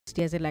next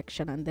year's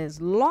election, and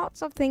there's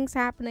lots of things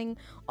happening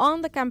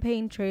on the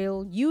campaign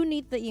trail. You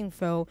need the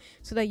info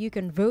so that you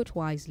can vote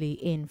wisely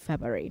in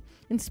February.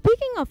 And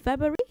speaking of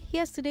February,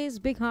 here's today's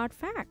big hard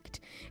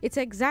fact. It's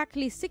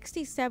exactly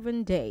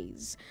 67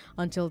 days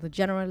until the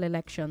general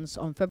elections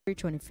on February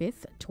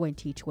 25th,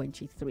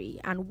 2023.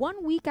 And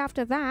 1 week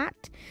after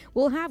that,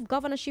 we'll have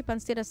governorship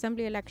and state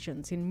assembly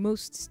elections in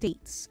most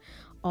states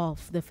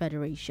of the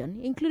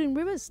Federation, including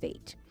Rivers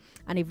State.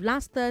 And if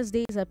last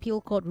Thursday's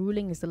appeal court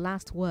ruling is the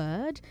last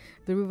word,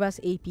 the Rivers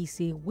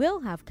APC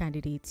will have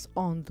candidates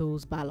on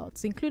those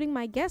ballots, including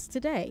my guest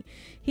today.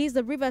 He's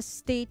the Rivers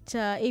State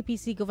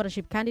APC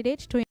governorship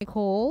candidate, Tonye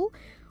Cole.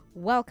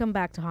 Welcome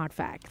back to Hard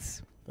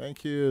Facts.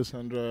 Thank you,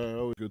 Sandra.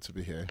 Always good to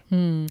be here.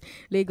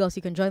 Lagos,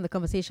 you can join the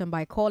conversation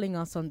by calling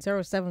us on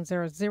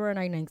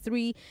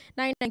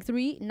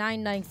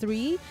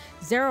 0700-993-993,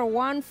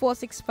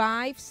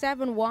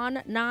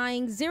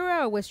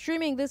 01465-7190. We're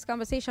streaming this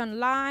conversation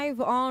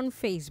live on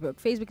Facebook.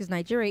 Facebook is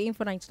Nigeria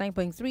Info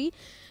 99.3,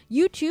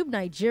 YouTube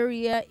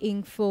Nigeria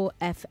Info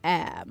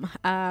FM.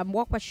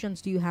 What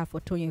questions do you have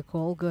for Tonye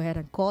Cole? Go ahead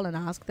and call and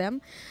ask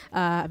them.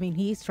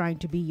 He's trying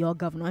to be your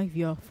governor if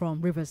you're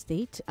from Rivers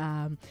State.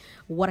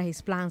 What are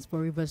his plans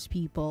for Rivers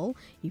people?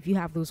 If you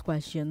have those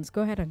questions,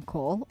 go ahead and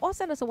call or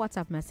send us a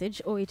WhatsApp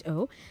message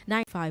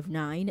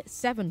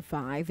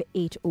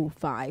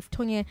 080-959-75805.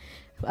 Tonye,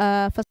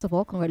 first of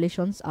all,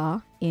 congratulations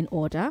are in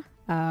order.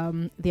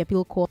 The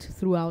appeal court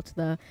threw out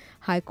the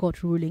High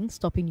Court ruling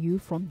stopping you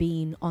from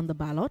being on the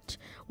ballot.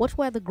 What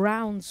were the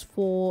grounds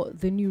for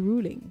the new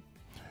ruling?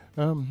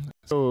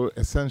 So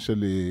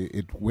essentially,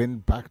 it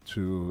went back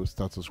to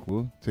status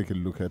quo. Take a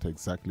look at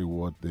exactly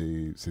what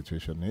the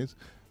situation is.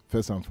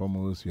 First and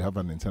foremost, you have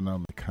an internal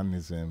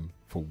mechanism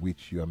for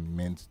which you are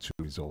meant to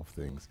resolve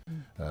things.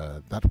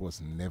 That was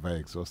never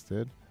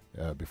exhausted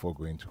before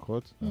going to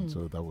court, and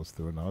so that was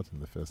thrown out in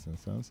the first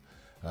instance.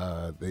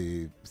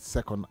 The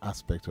second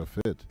aspect of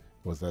it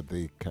was that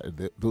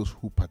those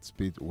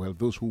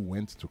who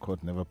went to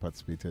court never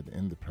participated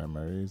in the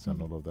primaries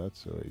and all of that.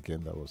 So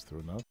again, that was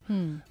thrown out.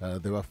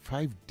 There were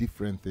 5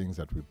 different things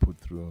that we put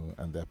through,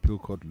 and the appeal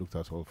court looked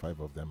at all 5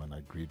 of them and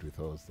agreed with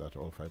us that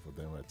all 5 of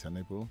them were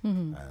tenable,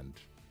 and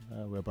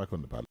we're back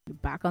on the ballot.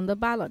 Back on the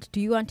ballot. Do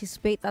you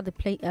anticipate that the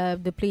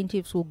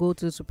plaintiffs will go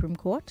to the Supreme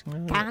Court?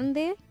 Can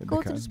they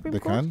go to the Supreme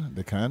Court?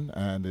 They can,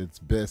 and it's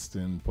best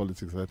in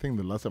politics. I think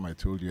the last time I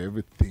told you,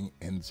 everything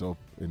ends up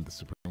in the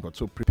Supreme Court.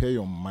 So prepare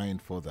your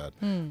mind for that.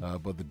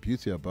 But the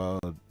beauty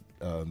about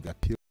the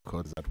appeal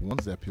court is that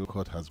once the appeal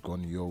court has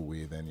gone your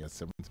way, then you're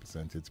 70%,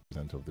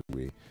 80% of the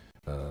way,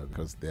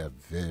 because they are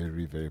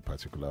very, very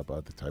particular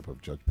about the type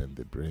of judgment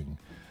they bring.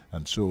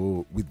 And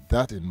so with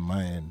that in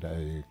mind,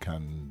 I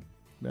can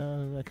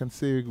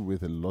say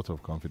with a lot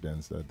of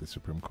confidence that the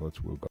Supreme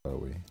Court will go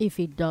away.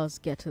 If it does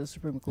get to the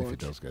Supreme Court. If it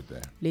does get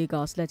there.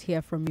 Lagos, let's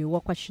hear from you.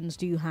 What questions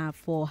do you have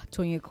for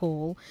Tonye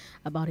Cole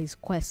about his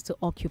quest to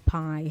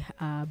occupy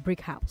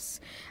Brick House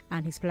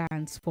and his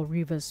plans for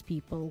Rivers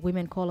people?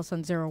 Women, call us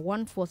on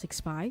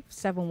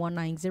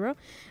 01465-7190.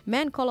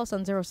 Men, call us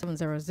on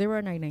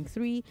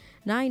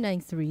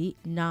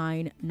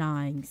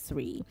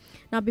 0700-993-993.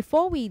 Now,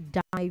 before we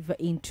dive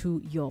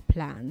into your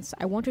plans,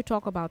 I want to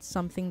talk about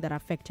something that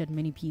affected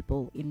many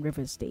people in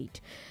Rivers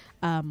State,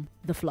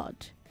 the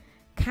flood.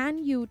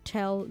 Can you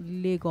tell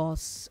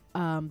Lagos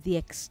the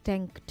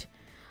extent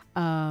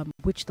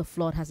which the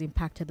flood has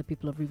impacted the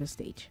people of Rivers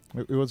State?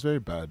 It was very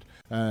bad.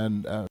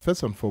 And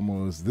first and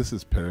foremost, this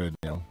is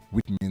perennial,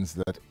 which means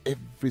that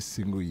every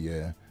single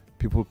year,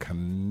 people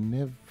can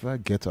never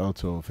get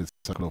out of a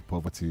cycle of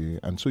poverty.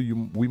 And so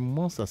we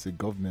must, as a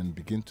government,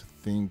 begin to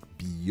think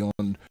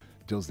beyond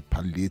just the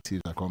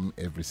palliatives that come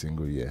every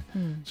single year.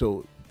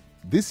 So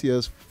this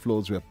year's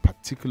floods were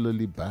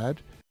particularly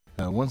bad.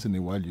 Once in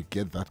a while, you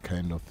get that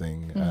kind of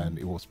thing, and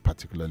it was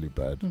particularly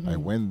bad. I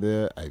went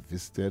there, I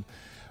visited.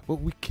 What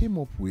we came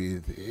up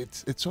with,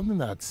 it's something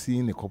that I'd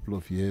seen a couple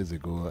of years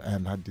ago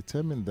and had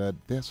determined that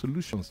there are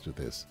solutions to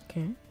this.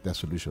 Okay. There are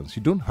solutions.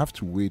 You don't have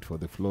to wait for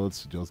the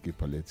floods to just give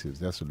palliatives.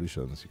 There are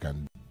solutions. You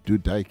can do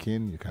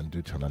diking, you can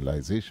do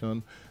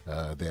channelization.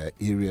 There are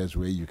areas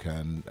where you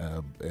can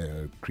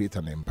create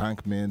an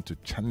embankment to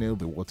channel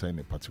the water in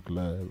a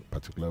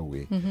particular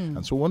way.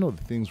 And so one of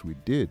the things we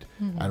did,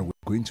 and we're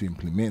going to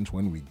implement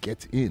when we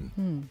get in,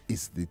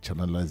 is the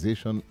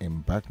channelization,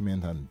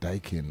 embankment, and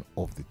diking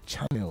of the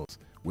channels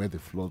where the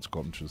floods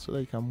come through, so that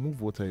you can move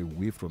water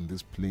away from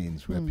these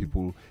plains where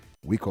people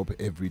wake up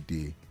every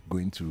day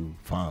going to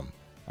farm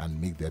and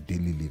make their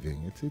daily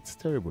living. It's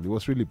terrible. It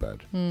was really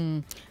bad.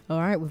 All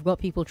right, we've got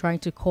people trying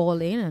to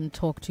call in and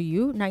talk to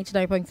you.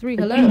 99.3,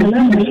 hello.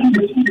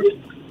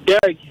 Yeah,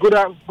 good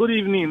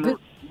evening.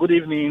 Good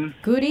evening.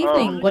 Good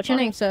evening. What's your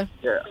name, sir?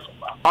 Yeah,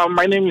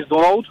 my name is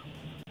Donald.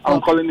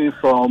 I'm calling in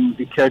from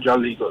the Ikeja,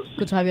 Lagos.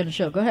 Good to have you on the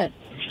show. Go ahead.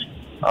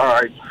 All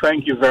right,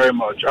 thank you very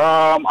much.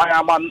 I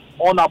am an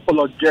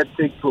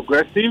unapologetic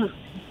progressive,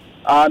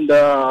 and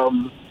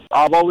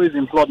I've always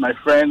implored my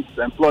friends,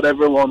 implored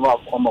everyone who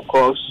I've come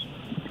across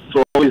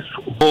to always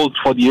vote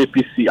for the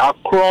APC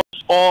across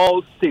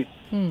all states.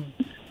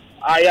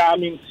 I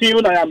am in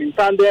tune, I am in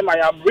tandem, I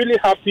am really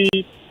happy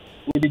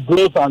with the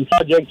growth and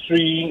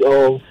trajectory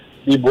of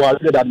the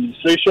Buhari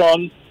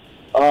administration,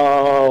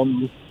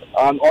 and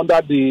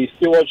under the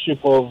stewardship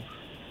of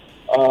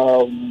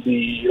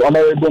the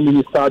Honorable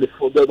Minister,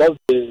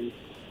 the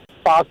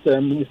past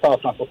Minister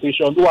of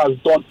Transportation, who has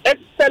done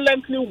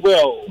excellently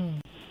well.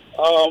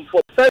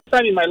 For the first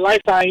time in my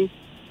lifetime,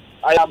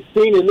 I am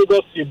seeing a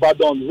Lagos to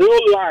Ibadan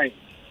rail line.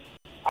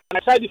 And I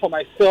tried it for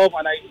myself,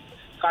 and I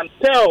can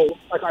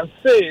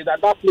say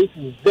that place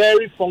is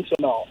very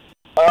functional.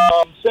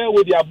 Same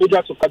with the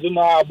Abuja to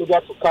Kaduna,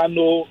 Abuja to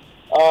Kano,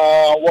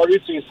 Warri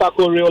to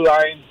Isako rail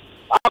line.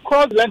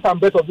 Across the length and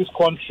breadth of this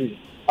country,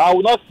 I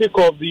will not speak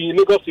of the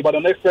Lagos to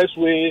Ibadan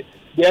Expressway,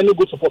 the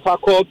Enugu to Port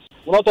Harcourt.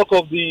 We will not talk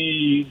of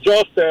the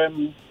just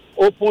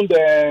opened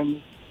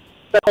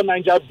second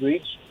Niger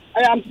Bridge.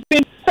 I am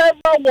seeing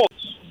several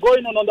works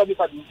going on under this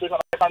administration.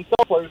 I can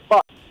tell for a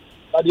fact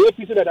that the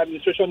APC-led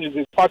administration is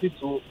the party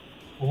to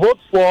vote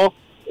for,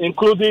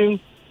 including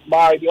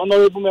the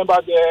honorable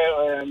member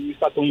there,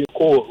 Mr. Tonye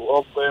Cole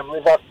of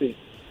Rivers State.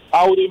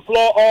 I would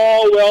implore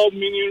all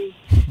well-meaning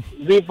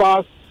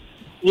Rivers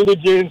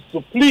indigents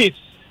to please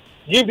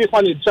give this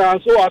man a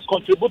chance, who has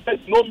contributed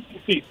no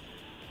defeat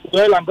to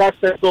the oil and gas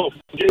sector of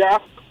Nigeria.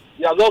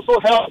 He has also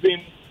helped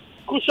in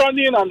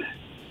cushioning and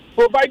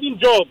providing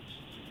jobs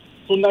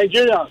to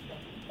Nigerians,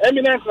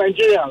 eminent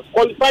Nigerians,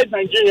 qualified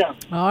Nigerians.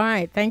 All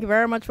right. Thank you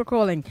very much for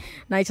calling.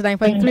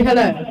 99.3,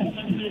 hello.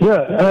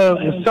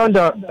 Yeah,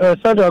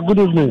 Sandra, good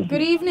evening.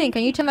 Good evening.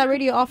 Can you turn that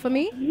radio off for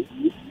me?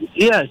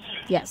 Yes.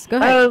 Yes, go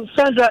ahead.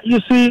 Sandra, you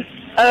see,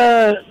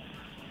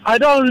 I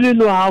don't really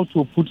know how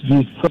to put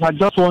this, because I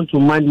just want to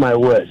mind my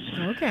words.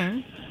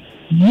 Okay.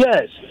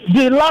 Yes,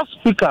 the last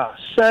speaker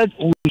said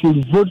we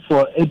should vote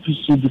for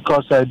APC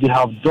because they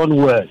have done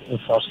well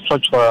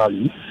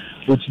infrastructurally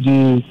with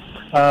the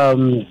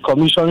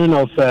commissioning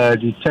of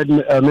the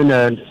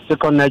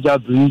second Niger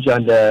Bridge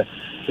and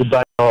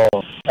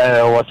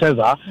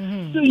whatever.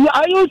 Mm-hmm.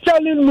 Are you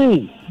telling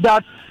me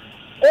that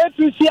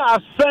APC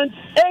has spent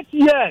 8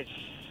 years,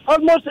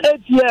 almost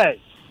 8 years,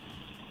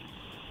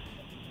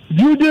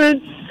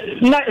 building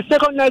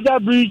second Niger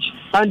Bridge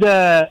and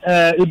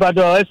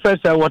Ibadan Express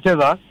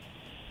whatever?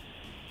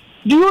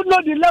 Do you know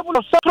the level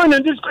of suffering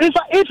in this?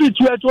 If it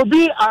were to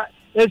be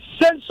a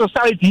sane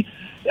society,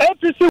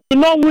 APC will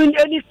not win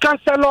any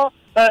councillorship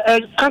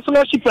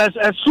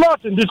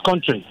slot in this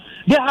country.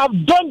 They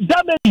have done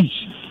damages.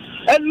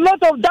 A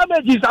lot of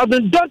damages have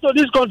been done to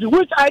this country,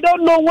 which I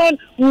don't know when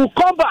will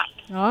come back.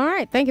 All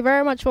right. Thank you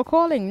very much for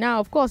calling. Now,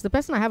 of course, the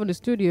person I have in the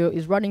studio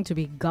is running to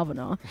be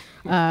governor,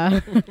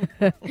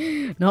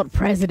 not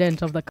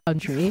president of the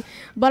country.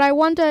 But I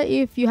wonder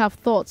if you have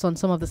thoughts on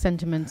some of the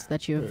sentiments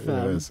that you've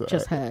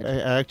just heard.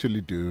 I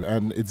actually do.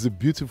 And it's a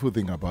beautiful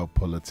thing about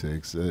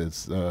politics.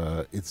 It's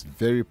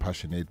very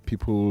passionate.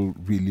 People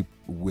really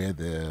wear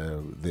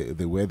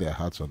they wear their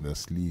hearts on their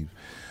sleeve.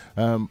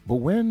 But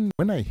when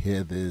I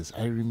hear this,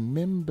 I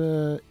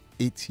remember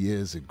 8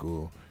 years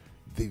ago,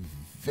 the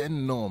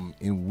venom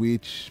in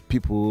which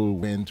people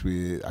went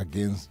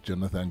against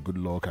Jonathan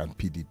Goodluck and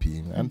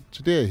PDP. And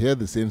today I hear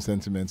the same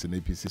sentiments in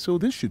APC. So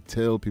this should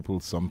tell people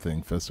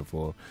something, first of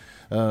all,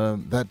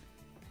 that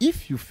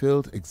if you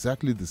felt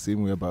exactly the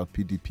same way about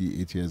PDP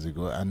 8 years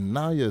ago, and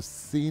now you're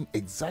saying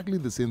exactly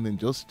the same thing,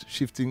 just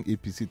shifting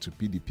APC to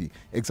PDP,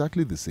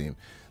 exactly the same,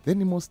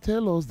 then it must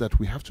tell us that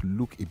we have to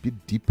look a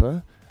bit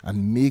deeper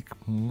and make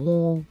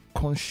more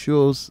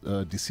conscious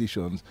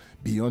decisions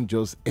beyond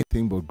just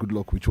anything but good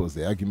luck, which was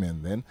the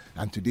argument then,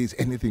 and today is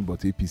anything but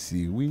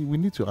APC. We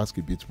need to ask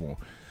a bit more.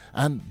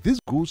 And this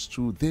goes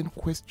to then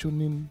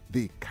questioning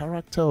the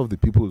character of the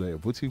people that you're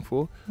voting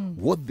for,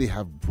 what they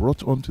have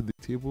brought onto the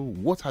table,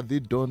 what have they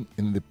done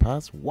in the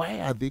past,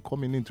 why are they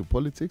coming into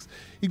politics.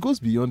 It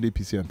goes beyond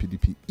APC and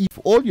PDP. If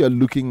all you're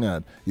looking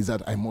at is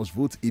that I must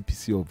vote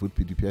APC or vote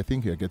PDP, I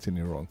think you're getting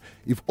it wrong.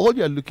 If all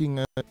you're looking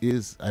at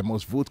is I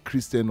must vote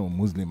Christian or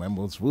Muslim, I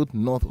must vote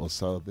North or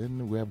South,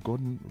 then we have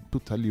gone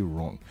totally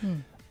wrong.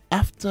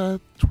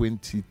 After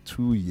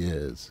 22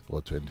 years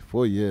or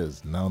 24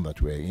 years now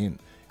that we're in,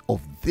 of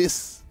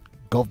this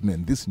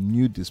government, this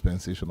new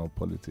dispensation of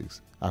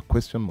politics, our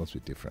question must be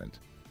different.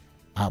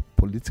 Our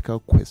political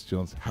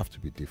questions have to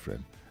be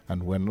different.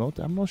 And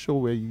I'm not sure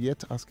we're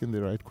yet asking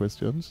the right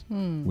questions.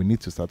 We need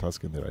to start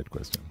asking the right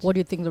questions. What do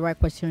you think the right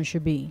question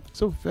should be?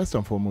 So first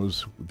and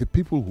foremost, the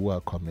people who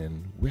are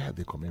coming, where are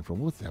they coming from?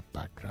 What's their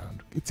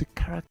background? It's a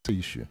character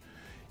issue.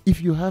 If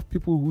you have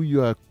people who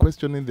you are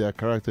questioning their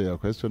character, you're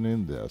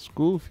questioning their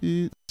schools,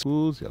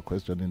 you're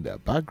questioning their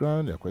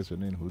background, you're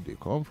questioning who they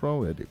come from,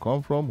 where they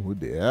come from, who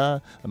they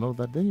are, and all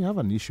that, then you have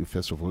an issue,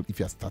 first of all, if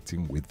you're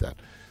starting with that.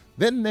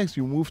 Then next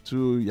you move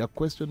to, you're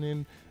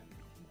questioning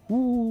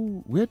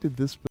where did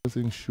this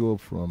person show up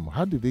from?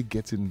 How did they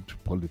get into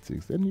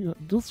politics? Then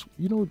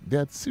they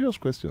are serious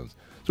questions.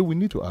 So we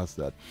need to ask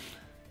that.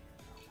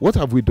 What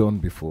have we done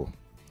before?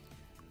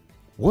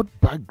 What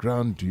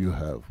background do you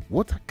have?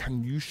 What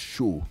can you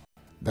show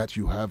that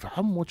you have?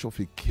 How much of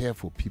a care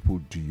for people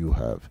do you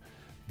have?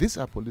 These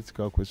are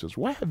political questions.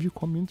 Why have you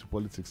come into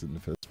politics in the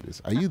first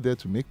place? Are you there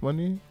to make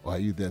money, or are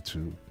you there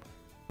to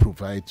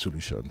provide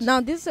solutions?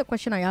 Now, this is a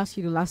question I asked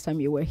you the last time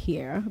you were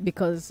here,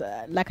 because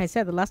like I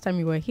said, the last time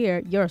you were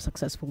here, you're a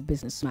successful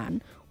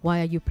businessman.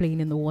 Why are you playing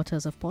in the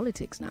waters of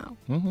politics now?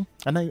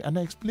 And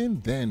I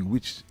explained then,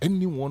 which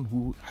anyone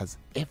who has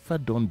ever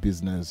done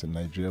business in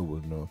Nigeria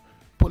will know,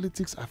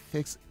 politics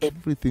affects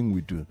everything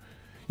we do.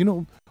 You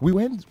know, we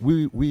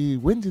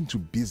went into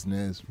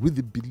business with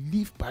the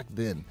belief back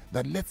then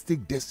that let's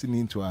take destiny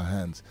into our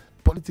hands.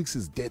 Politics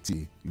is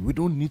dirty. We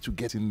don't need to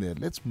get in there.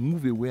 Let's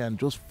move away and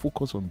just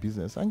focus on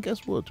business. And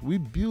guess what? We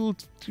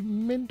built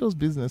tremendous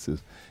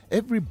businesses.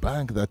 Every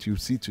bank that you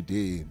see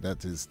today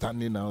that is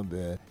standing out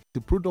there,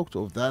 the product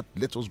of that,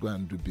 let us go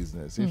and do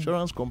business.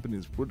 Insurance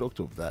companies, product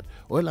of that.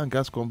 Oil and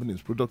gas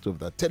companies, product of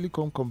that.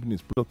 Telecom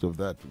companies, product of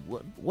that.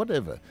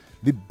 Whatever.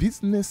 The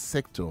business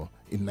sector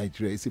in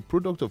Nigeria is a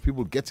product of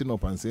people getting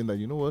up and saying that,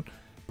 you know what,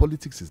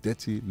 politics is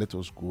dirty, let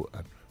us go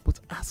and... But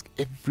ask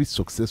every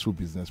successful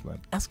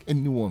businessman, ask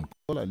anyone,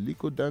 call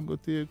Aliko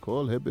Dangote,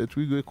 call Herbert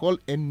Wigwe, call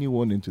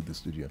anyone into the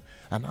studio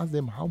and ask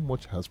them how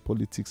much has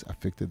politics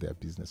affected their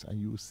business, and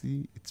you will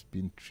see it's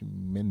been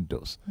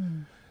tremendous.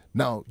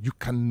 Now, you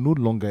can no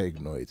longer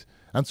ignore it.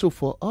 And so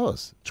for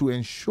us to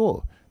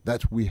ensure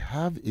that we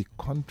have a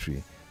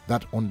country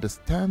that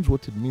understands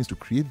what it means to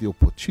create the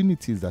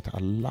opportunities that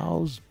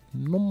allows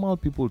normal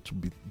people to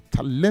be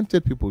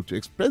talented people to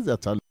express their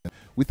talent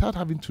without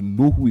having to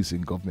know who is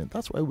in government.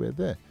 That's why we're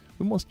there.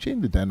 We must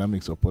change the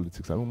dynamics of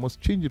politics, and we must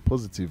change it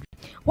positively.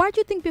 Why do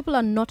you think people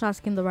are not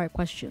asking the right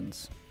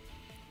questions?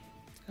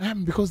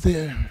 Because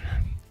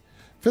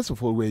first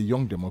of all, we're a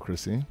young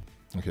democracy.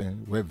 Okay,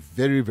 we're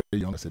very,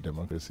 very young as a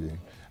democracy,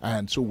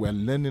 and so we're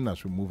learning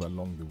as we move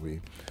along the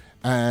way.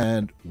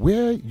 And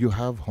where you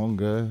have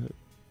hunger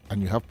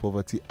and you have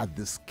poverty at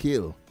the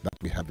scale that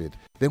we have it,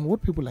 then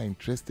what people are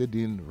interested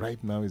in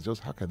right now is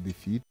just how can they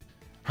feed?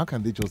 How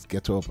can they just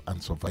get up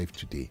and survive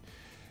today?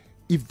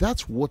 If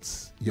that's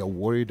what you're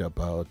worried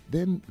about,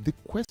 then the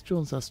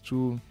questions as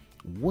to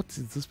what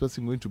is this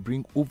person going to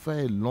bring over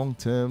a long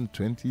term,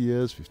 20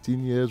 years,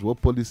 15 years,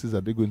 what policies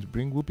are they going to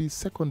bring will be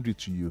secondary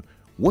to you.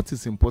 What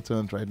is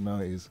important right now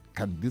is,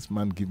 can this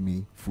man give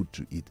me food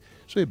to eat?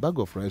 So a bag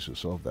of rice will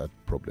solve that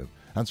problem.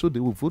 And so they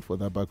will vote for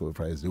that bag of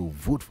rice. They will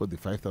vote for the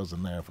 5,000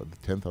 naira, for the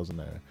 10,000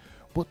 naira.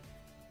 But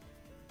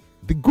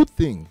the good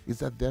thing is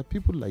that there are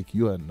people like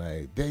you and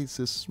I. There is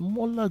a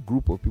smaller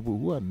group of people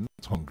who are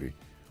not hungry,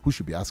 who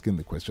should be asking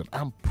the question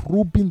and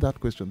probing that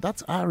question.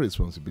 That's our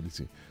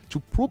responsibility, to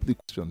probe the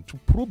question, to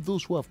probe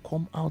those who have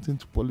come out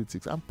into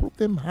politics and probe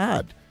them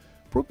hard.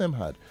 Probe them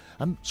hard.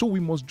 And so we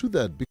must do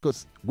that,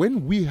 because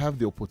when we have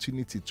the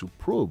opportunity to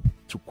probe,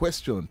 to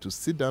question, to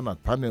sit down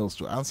at panels,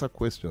 to answer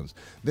questions,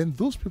 then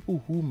those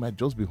people who might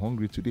just be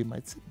hungry today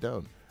might sit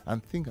down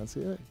and think and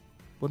say, hey,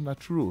 but not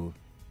true.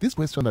 This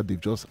question that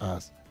they've just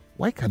asked,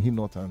 why can he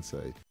not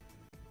answer it?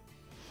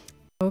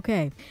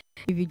 Okay.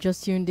 If you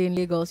just tuned in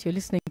Lagos, you're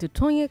listening to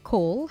Tonye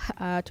Cole.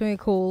 Tonye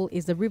Cole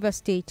is the River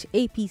State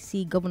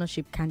APC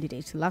governorship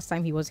candidate. Last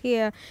time he was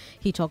here,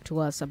 he talked to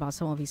us about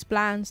some of his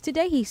plans.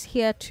 Today, he's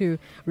here to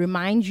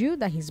remind you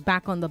that he's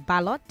back on the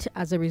ballot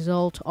as a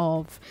result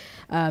of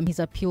his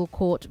appeal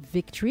court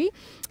victory,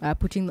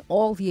 putting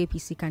all the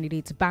APC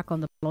candidates back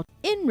on the ballot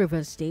in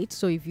River State.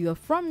 So if you're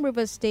from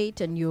River State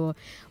and you're,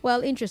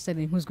 well, interested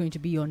in who's going to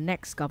be your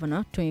next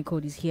governor, Tonye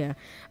Cole is here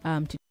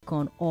to take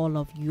on all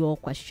of your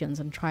questions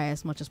and try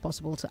as much as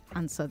possible to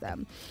answer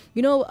them.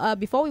 You know,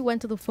 before we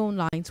went to the phone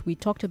lines, we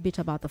talked a bit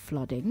about the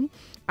flooding,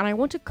 and I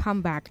want to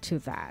come back to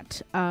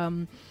that.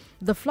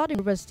 The flood in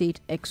River State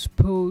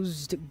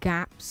exposed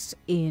gaps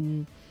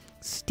in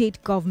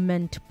state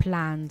government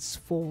plans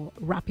for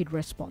rapid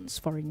response,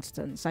 for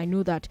instance. I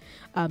know that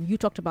you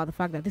talked about the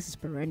fact that this is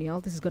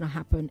perennial, this is going to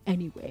happen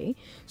anyway.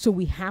 So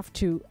we have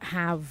to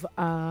have,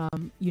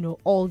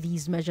 all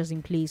these measures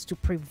in place to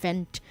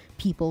prevent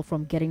people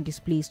from getting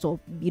displaced or,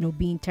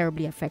 being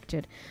terribly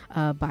affected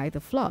by the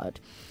flood.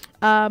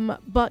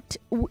 But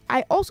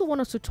I also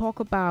want us to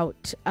talk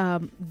about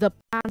the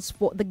plans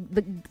for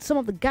some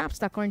of the gaps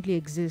that currently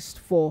exist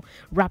for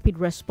rapid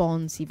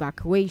response,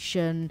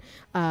 evacuation,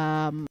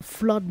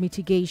 flood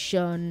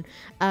mitigation,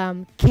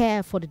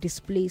 care for the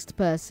displaced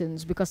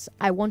persons, because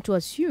I want to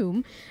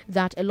assume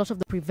that a lot of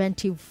the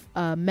preventive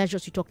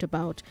measures you talked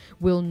about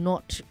will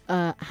not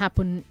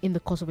happen in the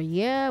course of a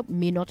year,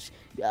 may not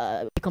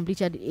be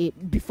completed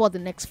before the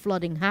next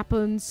flooding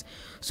happens.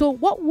 So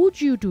what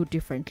would you do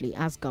differently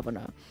as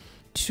governor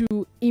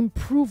to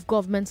improve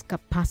government's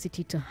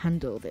capacity to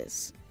handle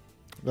this?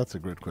 That's a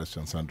great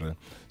question, Sandra.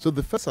 So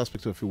the first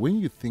aspect of it, when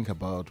you think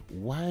about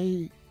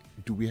why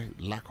do we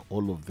lack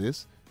all of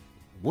this,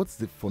 what's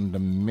the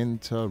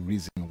fundamental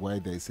reason why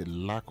there is a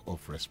lack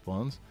of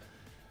response?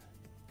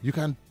 You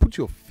can put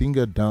your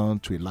finger down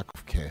to a lack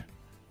of care.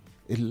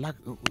 A lack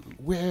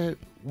where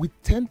we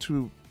tend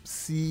to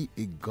see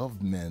a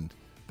government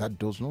that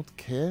does not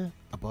care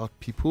about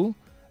people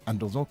and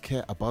does not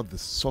care about the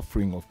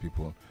suffering of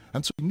people.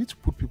 And so you need to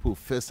put people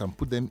first and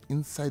put them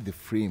inside the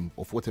frame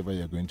of whatever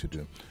you're going to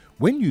do.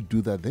 When you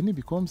do that, then it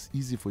becomes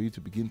easy for you to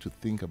begin to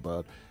think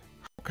about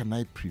how can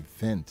I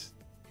prevent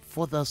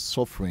further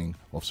suffering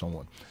of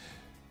someone?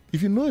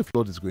 If you know a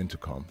flood is going to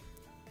come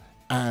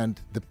and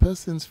the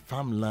person's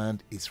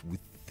farmland is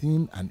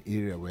within an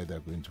area where they're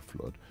going to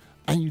flood,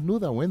 and you know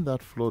that when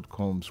that flood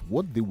comes,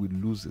 what they will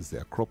lose is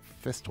their crop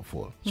first of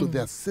all. So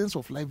their sense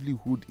of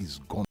livelihood is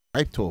gone,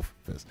 wiped off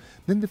first.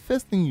 Then the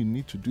first thing you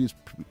need to do is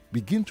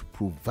begin to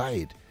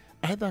provide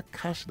either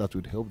cash that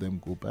would help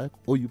them go back,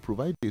 or you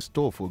provide a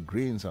store for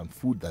grains and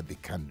food that they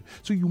can.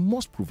 So you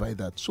must provide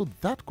that. So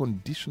that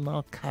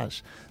conditional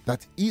cash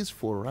that is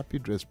for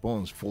rapid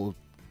response, for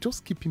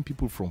just keeping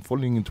people from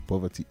falling into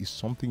poverty, is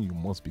something you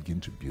must begin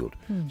to build.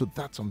 So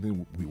that's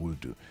something we will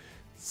do.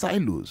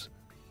 Silos,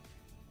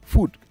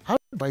 food. How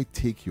do I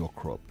take your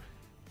crop?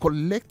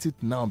 Collect it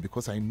now,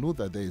 because I know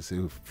that there is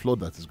a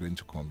flood that is going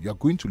to come. You're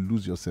going to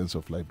lose your sense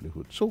of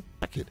livelihood. So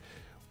pack it.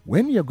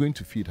 When you're going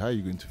to feed, how are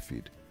you going to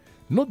feed?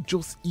 Not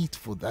just eat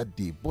for that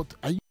day, but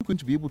are you going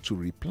to be able to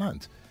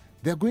replant?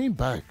 They're going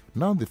back.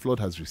 Now the flood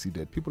has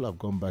receded. People have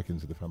gone back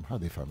into the farm. How are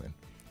they farming?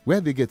 Where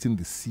are they getting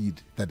the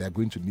seed that they're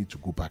going to need to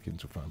go back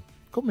into farm?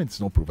 Government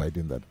is not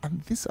providing that.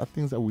 And these are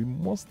things that we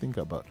must think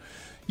about.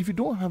 If you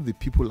don't have the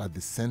people at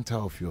the center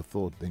of your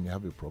thought, then you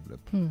have a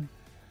problem.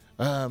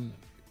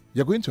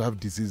 You're going to have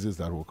diseases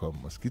that will come.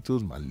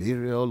 Mosquitoes,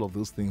 malaria, all of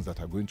those things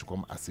that are going to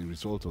come as a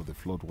result of the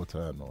flood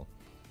water and all.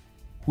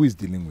 Who is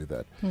dealing with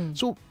that?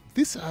 So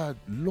these are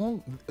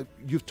long.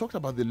 You've talked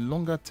about the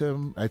longer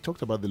term. I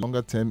talked about the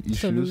longer term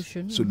issues,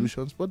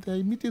 solutions, but there are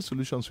immediate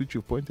solutions which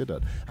you pointed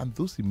out, and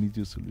those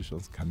immediate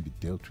solutions can be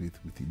dealt with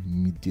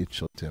immediate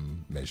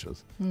short-term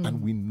measures,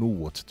 and we know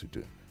what to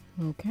do.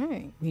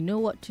 Okay, we know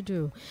what to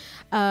do.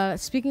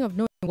 Speaking of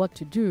knowing what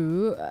to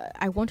do,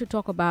 I want to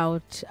talk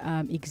about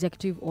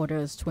Executive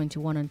Orders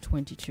 21 and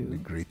 22. The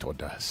great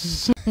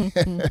orders.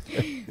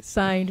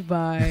 Signed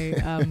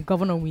by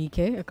Governor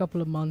Wike a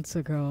couple of months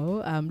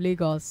ago.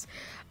 Lagos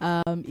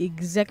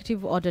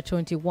Executive Order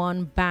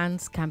 21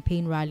 bans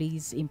campaign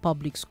rallies in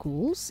public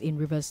schools in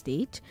Rivers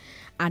State,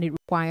 and it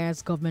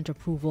requires government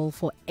approval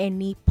for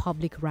any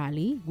public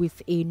rally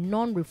with a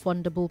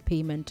non-refundable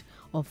payment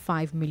of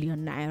 5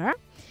 million naira.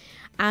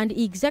 And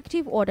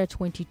Executive Order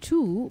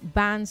 22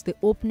 bans the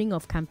opening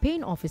of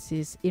campaign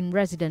offices in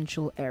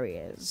residential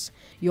areas.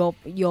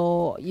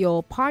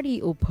 Your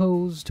party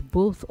opposed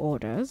both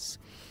orders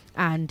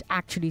and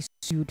actually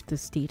sued the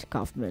state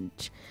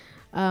government.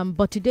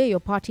 But today your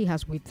party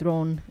has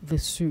withdrawn the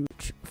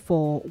suit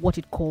for what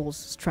it calls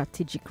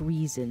strategic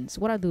reasons.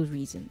 What are those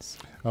reasons?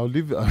 I'll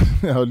leave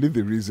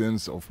the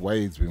reasons of why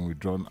it's been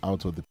withdrawn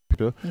out of the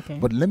picture. Okay.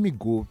 But let me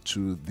go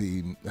to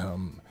the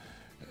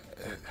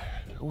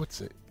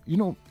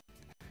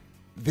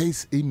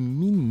there's a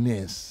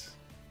meanness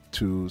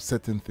to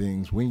certain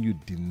things when you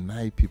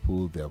deny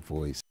people their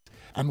voice.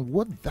 And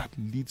what that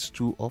leads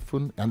to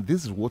often, and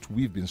this is what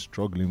we've been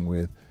struggling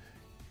with,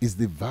 is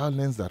the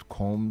violence that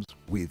comes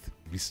with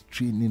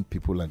restraining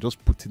people and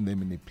just putting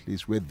them in a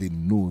place where they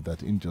know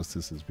that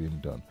injustice is being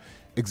done.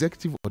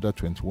 Executive Order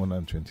 21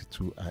 and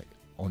 22 are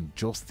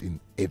unjust in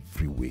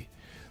every way.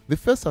 The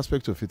first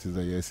aspect of it is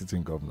that you're a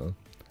sitting governor.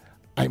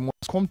 I must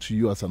come to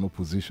you as an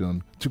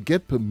opposition to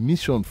get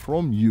permission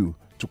from you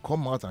to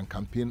come out and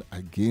campaign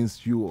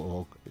against you,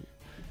 or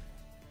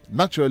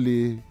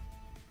naturally,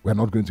 we're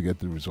not going to get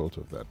the result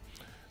of that.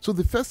 So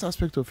the first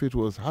aspect of it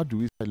was, how do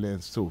we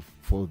silence? So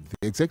for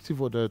the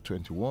Executive Order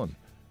 21,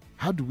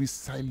 how do we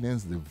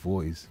silence the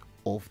voice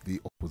of the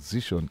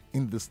opposition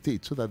in the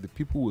state so that the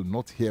people will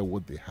not hear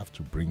what they have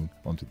to bring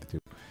onto the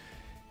table?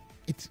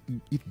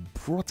 It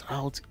brought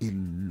out a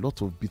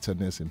lot of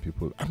bitterness in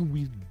people, and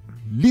we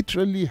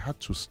literally had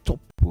to stop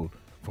people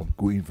from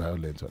going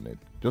violent on it.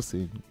 Just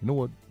saying, you know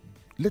what,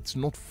 let's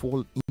not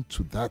fall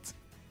into that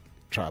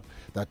trap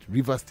that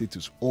River State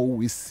is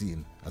always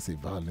seen as a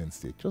violent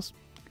state. Just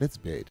let's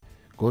bear it.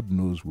 God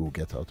knows we'll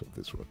get out of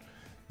this one.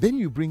 Then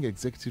you bring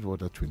Executive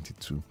Order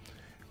 22,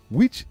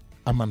 which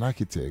I'm an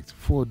architect.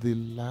 For the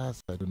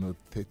last,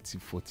 30,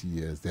 40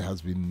 years, there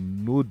has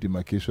been no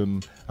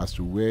demarcation as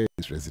to where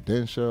is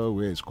residential,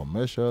 where is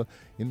commercial.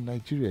 In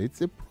Nigeria,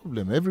 it's a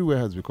problem. Everywhere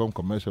has become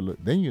commercial.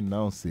 Then you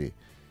now say,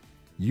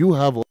 you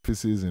have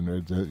offices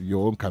in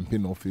your own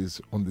campaign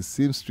office on the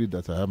same street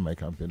that I have my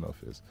campaign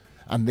office.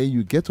 And then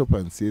you get up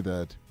and say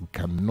that we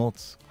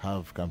cannot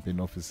have campaign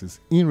offices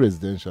in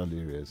residential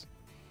areas.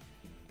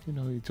 You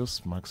know, it just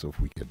smacks of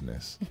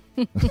wickedness.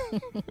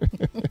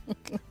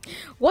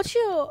 What's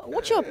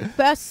your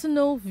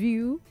personal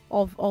view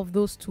of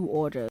those two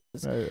orders?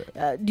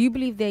 Do you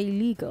believe they're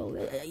illegal?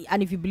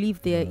 And if you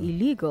believe they're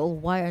illegal,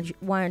 why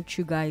aren't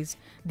you guys,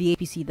 the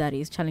APC that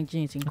is,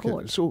 challenging it in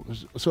court? So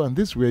and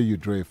this is where you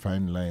draw a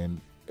fine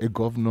line. A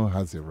governor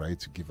has a right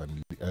to give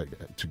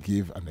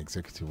an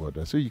executive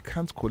order. So you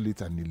can't call it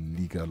an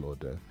illegal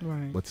order,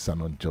 right, but it's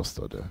an unjust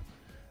order.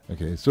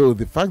 Okay, so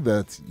the fact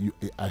that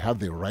I have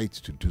the right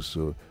to do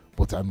so,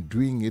 but I'm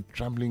doing it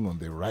trampling on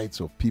the rights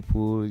of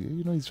people,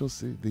 it's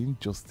just the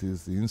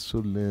injustice, the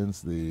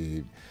insolence,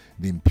 the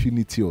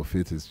impunity of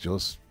it is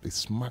just, it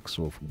smacks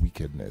of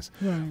wickedness.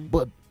 Right.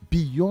 But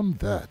beyond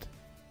that,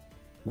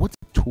 what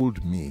it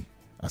told me,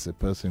 as a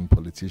person,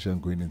 politician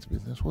going into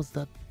business, was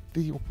that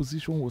the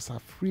opposition was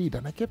afraid.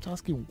 And I kept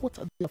asking, what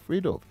are they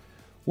afraid of?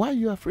 Why are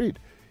you afraid?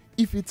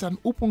 If it's an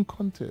open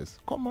contest,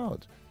 come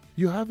out.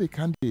 You have a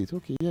candidate.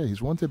 Okay, yeah,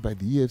 he's wanted by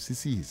the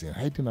EFCC. He's in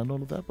hiding and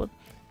all of that. But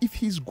if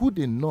he's good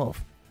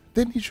enough,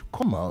 then he should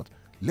come out.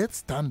 Let's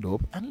stand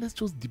up and let's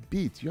just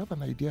debate. You have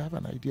an idea, I have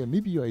an idea.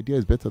 Maybe your idea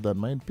is better than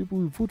mine. People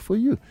will vote for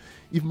you.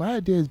 If my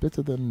idea is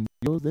better than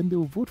yours, then they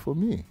will vote for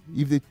me.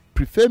 If they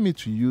prefer me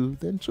to you,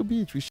 then so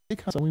be it. We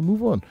shake hands and we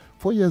move on.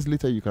 4 years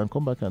later, you can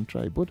come back and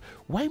try. But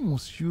why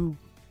must you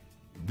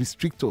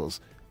restrict us,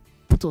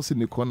 put us in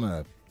the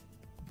corner,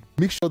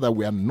 make sure that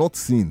we are not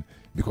seen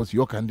because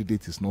your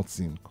candidate is not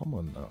seen? Come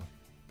on now.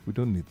 We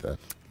don't need that.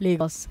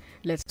 Lagos,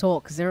 let's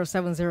talk.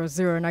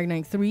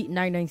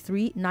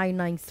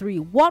 0700-993-993-993.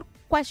 What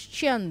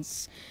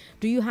questions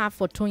do you have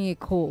for Tonye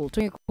Cole?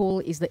 Tonye Cole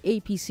is the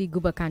APC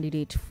Guber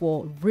candidate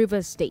for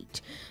Rivers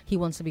State. He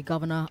wants to be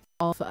governor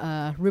of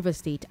Rivers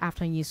State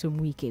after Nyesom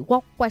Wike.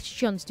 What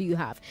questions do you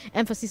have?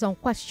 Emphasis on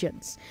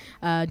questions.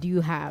 Do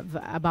you have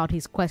about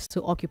his quest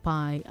to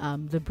occupy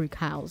the brick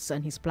house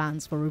and his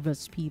plans for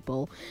Rivers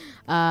people?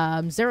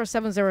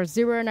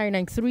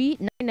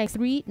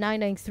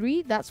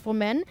 0700-993-993-993. That's for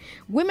men.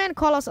 Women,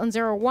 call us on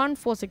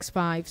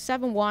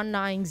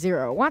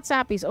 01465-7190.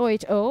 WhatsApp is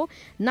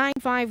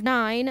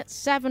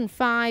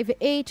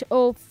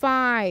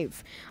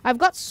 080-959-75805. I've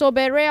got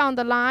Sobere on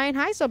the line.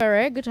 Hi,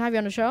 Sobere. Good to have you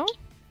on the show.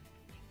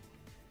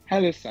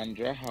 Hello,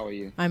 Sandra. How are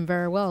you? I'm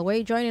very well. Where are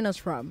you joining us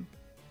from?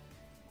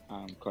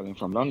 I'm calling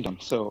from London.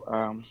 So,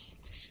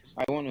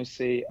 I want to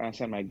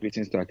send my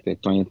greetings to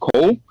Architect Tonye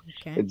Cole.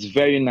 Okay. It's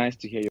very nice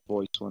to hear your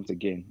voice once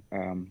again,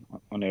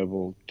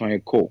 Honorable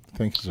Tonye Cole.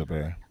 Thank you,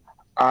 Zabera.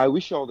 I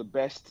wish you all the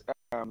best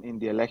in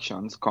the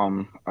elections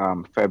come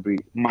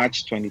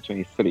March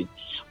 2023.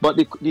 But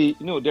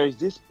there is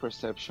this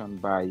perception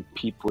by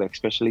people,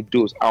 especially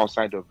those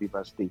outside of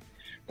Rivers State,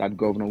 that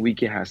Governor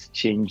Wike has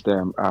changed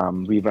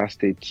Rivers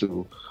State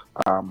to,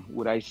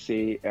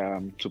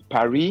 to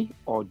Paris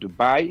or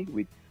Dubai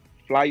with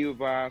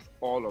flyovers,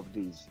 all of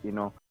these,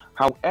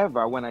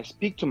 However, when I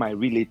speak to my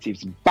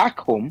relatives back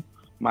home,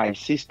 my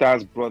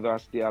sisters,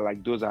 brothers, they are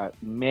like, those are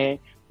mere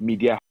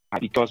media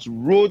because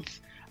roads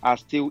are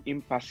still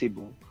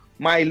impassable.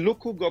 My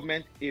local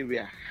government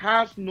area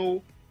has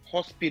no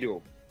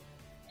hospital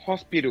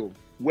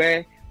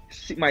where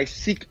my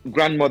sick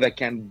grandmother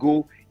can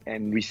go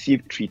and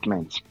receive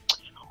treatment.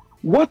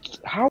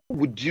 How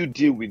would you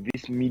deal with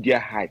this media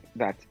hype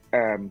that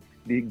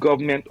the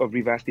government of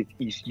Rivers State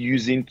is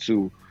using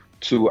to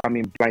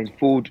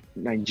blindfold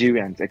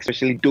Nigerians,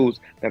 especially those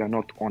that are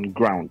not on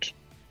ground?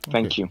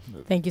 Thank you.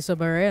 Thank you,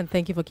 Sobere, and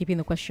thank you for keeping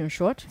the question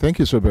short. Thank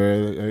you,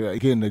 Sobere.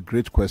 Again, a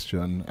great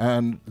question.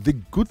 And the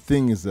good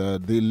thing is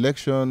that the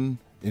election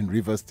in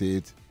Rivers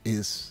State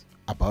is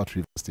about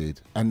Rivers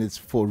State. And it's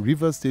for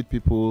Rivers State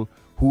people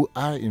who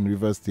are in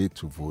Rivers State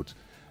to vote.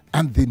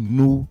 And they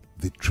know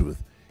the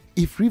truth.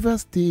 If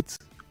Rivers State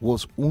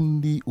was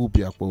only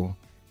Obiakpo,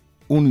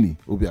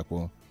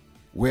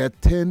 where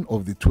 10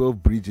 of the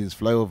 12 bridges,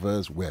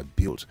 flyovers were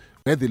built,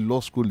 where the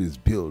law school is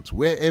built,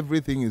 where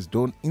everything is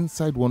done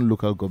inside one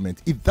local government,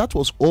 if that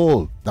was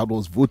all that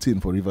was voting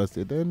for Rivers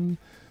State, then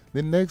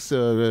the next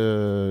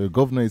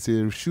governor is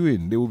a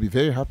shoo-in. They will be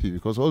very happy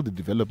because all the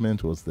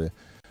development was there.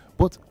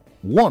 But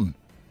 1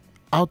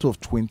 out of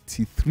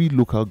 23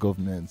 local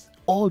governments,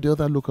 all the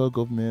other local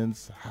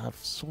governments have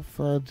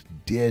suffered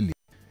dearly.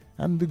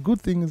 And the good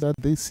thing is that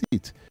they see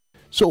it.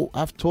 So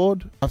I've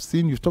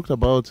seen, you've talked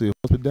about a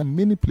hospital. There are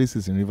many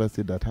places in Rivers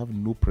State that have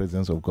no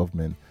presence of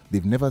government.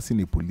 They've never seen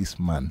a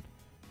policeman.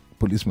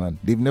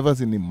 They've never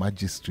seen a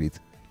magistrate,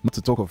 not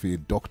to talk of a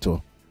doctor.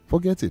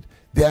 Forget it.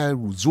 There are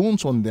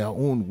zones on their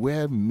own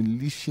where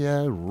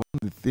militia run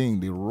the thing.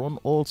 They run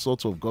all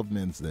sorts of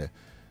governments there.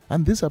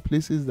 And these are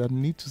places that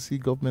need to see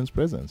government's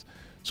presence.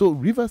 So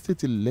Rivers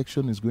State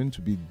election is going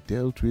to be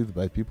dealt with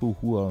by people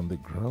who are on the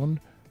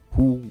ground,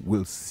 who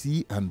will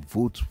see and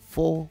vote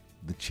for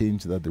the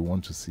change that they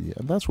want to see.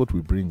 And that's what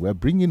we bring. We're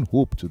bringing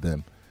hope to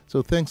them.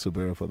 So thanks,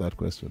 Sobera, for that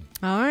question.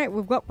 All right,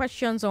 we've got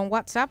questions on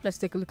WhatsApp. Let's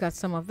take a look at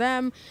some of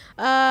them.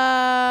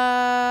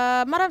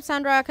 Madam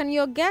Sandra, can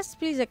your guest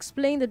please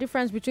explain the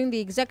difference between the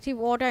executive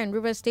order in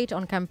Rivers State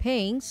on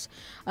campaigns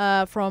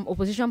from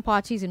opposition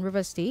parties in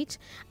Rivers State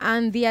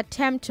and the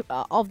attempt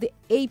of the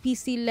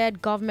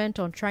APC-led government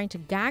on trying to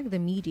gag the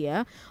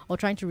media or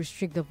trying to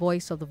restrict the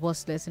voice of the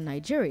voiceless in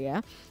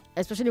Nigeria,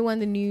 especially when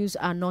the news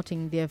are not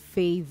in their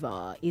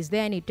favor? Is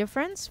there any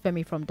difference?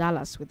 Femi from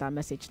Dallas with that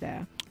message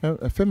there.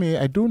 Femi,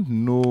 I don't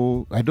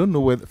know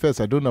whether,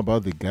 first, I don't know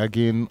about the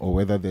gagging or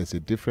whether there's a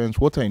difference.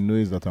 What I know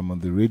is that I'm on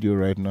the radio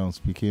right now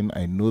speaking.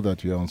 I know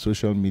that you're on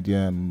social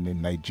media, and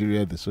in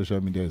Nigeria, the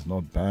social media is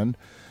not banned.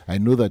 I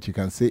know that you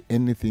can say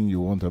anything you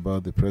want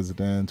about the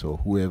president or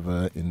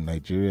whoever in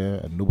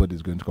Nigeria, and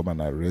nobody's going to come and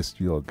and arrest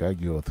you or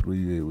gag you or throw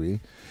you away.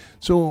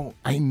 So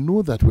I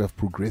know that we have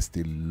progressed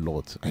a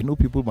lot. I know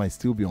people might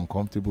still be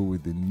uncomfortable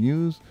with the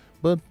news,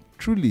 but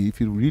truly, if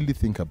you really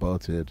think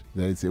about it,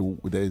 there is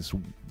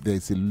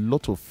a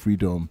lot of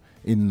freedom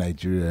in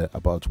Nigeria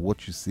about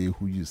what you say,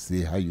 who you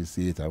say, how you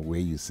say it, and where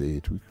you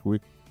say it.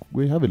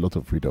 We have a lot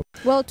of freedom.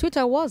 Well,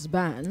 Twitter was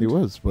banned. It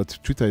was, but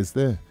Twitter is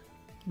there.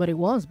 But it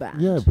was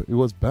banned. Yeah, but it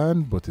was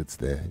banned, but it's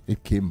there.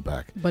 It came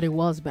back. But it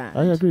was banned.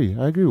 I agree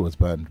it was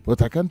banned.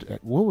 But I can't.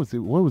 What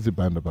was it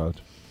banned about?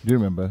 Do you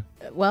remember?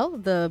 Well,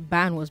 the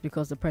ban was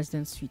because the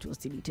president's tweet was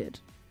deleted.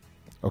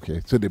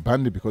 Okay, so they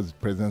banned it because the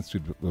president's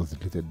tweet was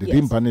deleted. They Yes.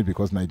 didn't ban it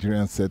because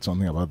Nigerians said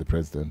something about the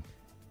president.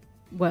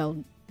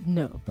 Well,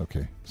 no.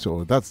 Okay,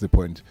 so that's the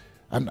point.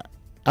 And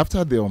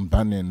after the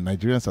unbanning,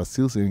 Nigerians are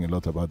still saying a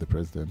lot about the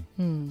president.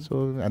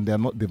 So, and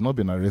they've not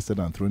been arrested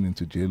and thrown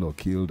into jail or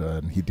killed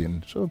and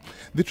hidden. So,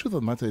 the truth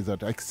of the matter is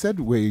that I said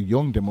we're a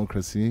young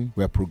democracy,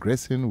 we're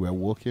progressing, we're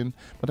working,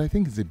 but I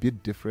think it's a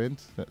bit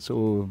different.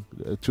 So,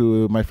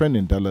 to my friend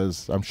in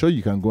Dallas, I'm sure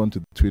you can go onto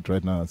the tweet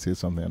right now and say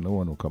something, and no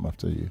one will come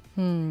after you.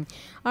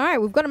 All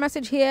right, we've got a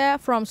message here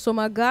from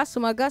Somaga.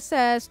 Somaga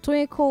says,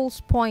 Tonye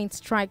Cole's point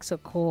strikes a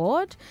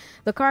chord.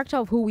 The character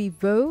of who we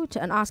vote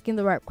and asking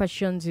the right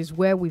questions is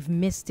where we've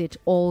missed it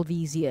all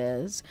these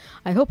years.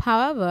 I hope,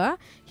 however,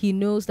 he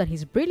knows that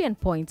his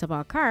brilliant points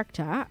about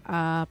character,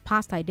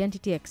 past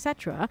identity,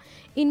 etc.,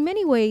 in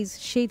many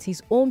ways shades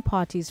his own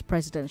party's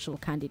presidential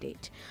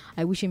candidate.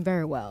 I wish him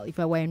very well. If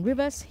I were in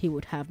Rivers, he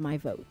would have my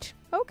vote.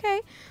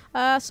 Okay.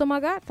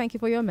 Somaga, thank you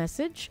for your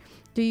message.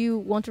 Do you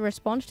want to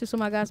respond to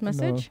Somaga's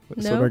message?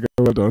 No? Somaga,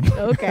 well done.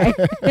 Okay.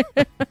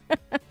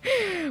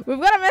 We've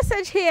got a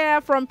message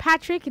here from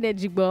Patrick in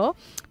Ejigbo.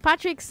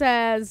 Patrick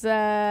says,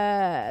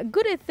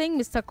 good a thing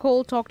Mr.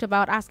 Cole talked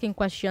about asking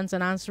questions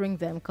and answering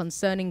them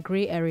concerning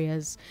grey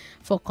areas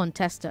for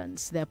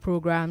contestants, their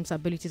programs,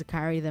 ability to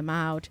carry them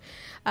out.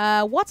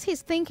 What's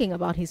his thinking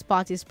about his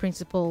party's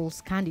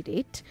principal's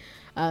candidate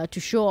to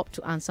show up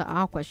to answer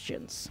our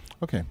questions?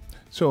 Okay.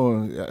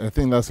 So I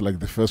think that's like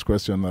the first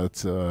question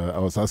that I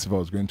was asked if I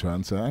was going to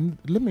answer. And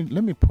let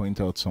me point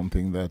out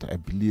something that I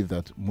believe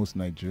that most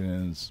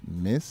Nigerians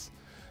miss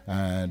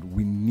and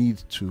we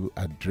need to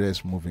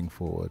address moving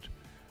forward.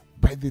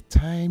 By the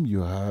time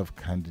you have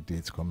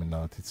candidates coming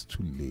out, it's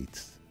too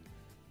late.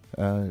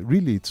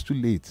 Really, it's too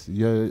late.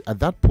 At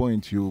that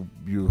point, you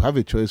have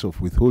a choice of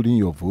withholding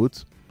your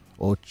vote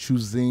or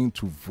choosing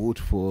to vote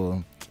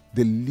for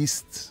the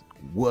least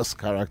worst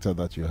character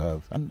that you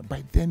have. And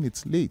by then,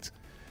 it's late.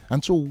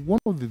 And so one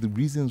of the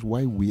reasons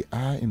why we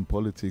are in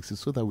politics is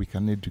so that we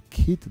can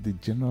educate the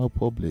general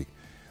public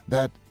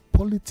that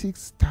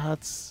politics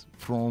starts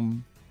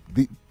from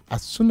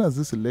as soon as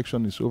this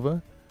election is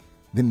over,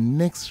 the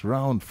next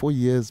round, 4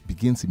 years,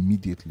 begins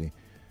immediately.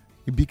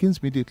 It begins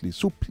immediately.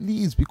 So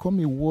please become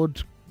a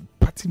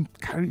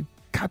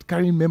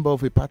card-carrying member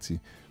of a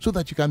party so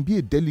that you can be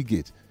a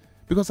delegate.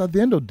 Because at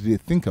the end of the day,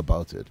 think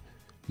about it.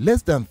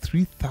 Less than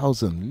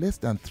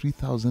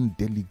 3,000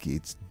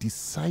 delegates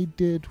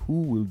decided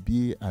who will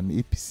be an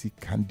APC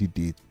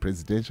candidate,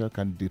 presidential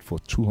candidate for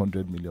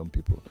 200 million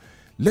people.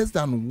 Less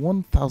than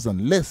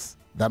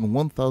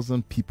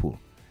 1,000 people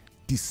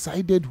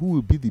decided who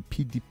will be the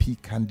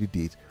PDP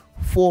candidate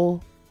for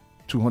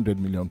 200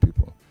 million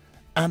people.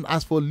 And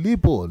as for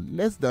Labour,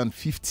 less than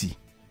 50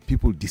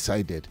 people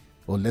decided,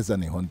 or less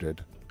than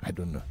 100. I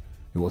don't know.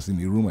 It was in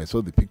the room, I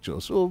saw the picture.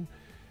 So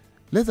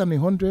less than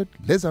 100,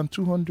 less than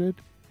 200,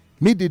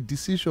 made a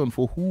decision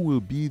for who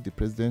will be the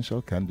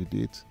presidential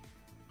candidate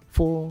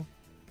for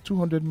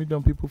 200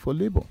 million people for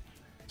Labour.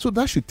 So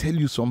that should tell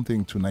you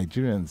something to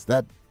Nigerians,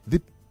 that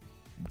the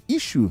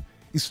issue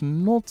is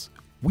not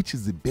which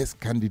is the best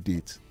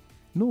candidate.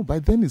 No, by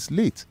then it's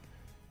late.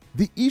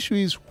 The issue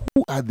is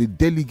who are the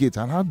delegates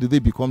and how do they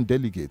become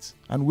delegates?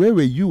 And where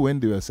were you when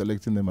they were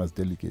selecting them as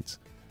delegates?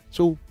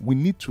 So we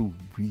need to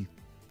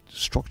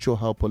restructure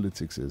how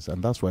politics is,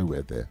 and that's why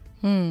we're there.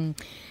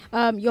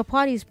 Your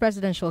party's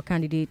presidential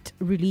candidate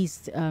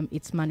released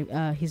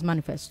his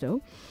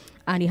manifesto,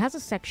 and it has a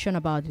section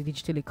about the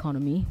digital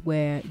economy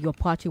where your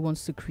party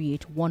wants to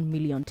create 1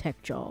 million tech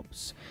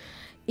jobs.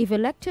 If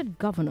elected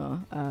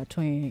governor,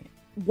 Tonye,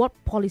 what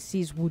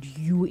policies would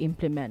you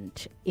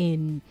implement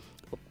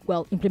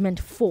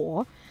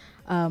for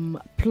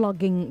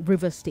plugging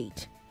River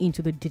State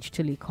into the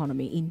digital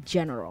economy in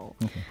general,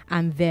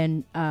 and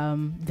then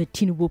the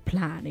Tinubu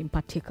plan in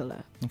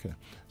particular? Okay.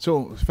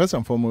 So first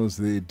and foremost,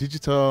 the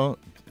digital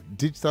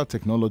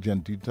technology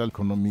and digital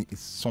economy is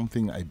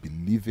something I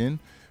believe in.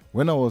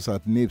 When I was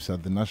at NIPS,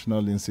 at the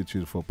National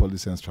Institute for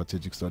Policy and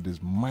Strategic Studies,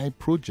 my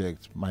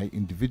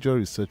individual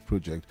research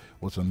project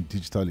was on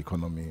digital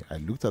economy. I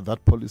looked at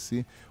that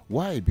policy.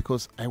 Why?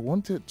 Because I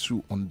wanted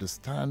to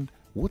understand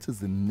what is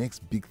the next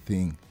big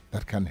thing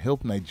that can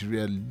help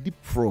Nigeria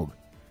leapfrog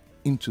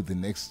into the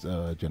next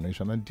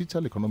generation, and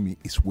digital economy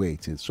is where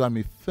it is. So I'm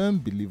a firm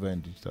believer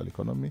in digital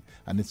economy,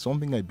 and it's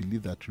something I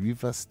believe that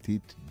Rivers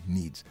State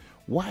needs.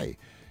 Why?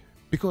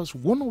 Because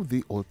one of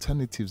the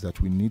alternatives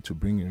that we need to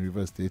bring in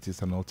Rivers State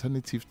is an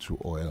alternative to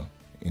oil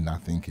in our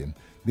thinking.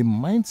 The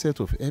mindset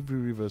of every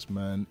Rivers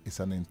man is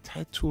an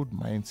entitled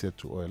mindset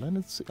to oil.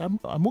 And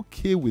I'm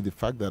okay with the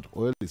fact that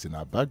oil is in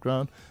our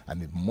background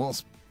and it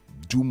must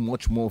do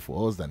much more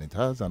for us than it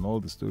has, and all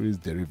the stories,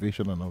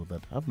 derivation and all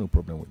that. I have no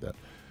problem with that.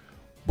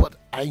 But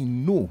I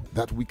know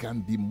that we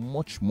can be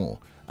much more.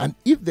 And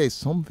if there's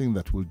something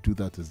that will do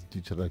that, is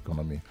digital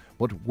economy.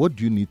 But what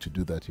do you need to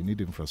do that? You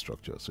need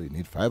infrastructure. So you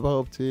need fiber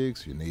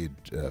optics, you need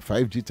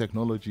 5G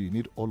technology, you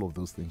need all of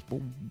those things. But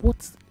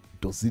what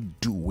does it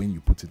do when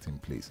you put it in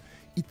place?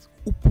 It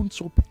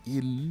opens up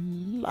a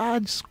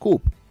large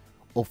scope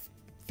of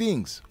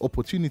things,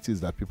 opportunities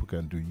that people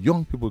can do,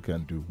 young people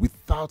can do,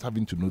 without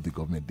having to know the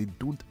government. They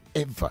don't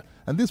ever,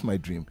 and this is my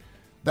dream,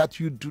 that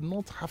you do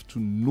not have to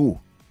know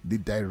the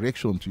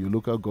direction to your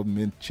local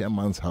government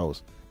chairman's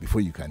house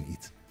before you can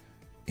eat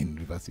in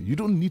Rivers State. You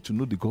don't need to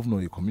know the governor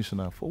or your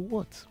commissioner. For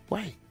what?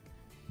 Why?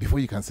 Before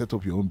you can set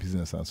up your own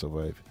business and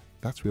survive.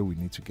 That's where we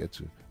need to get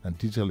to, and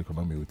digital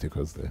economy will take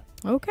us there.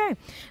 Okay.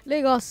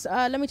 Lagos,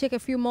 let me take a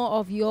few more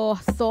of your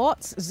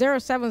thoughts.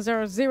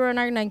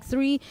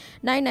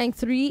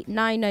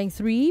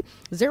 0700-993-993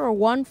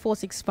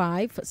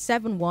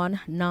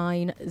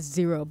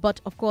 01465-7190.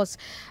 But of course,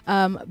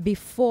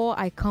 before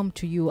I come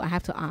to you, I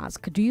have to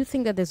ask, do you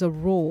think that there's a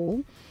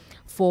role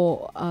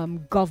for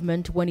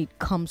government when it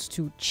comes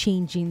to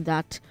changing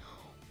that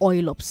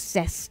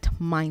oil-obsessed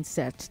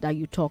mindset that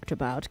you talked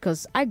about?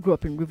 Because I grew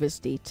up in Rivers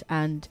State,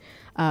 and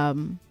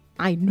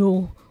I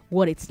know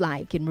what it's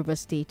like in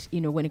Rivers State,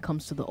 when it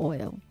comes to the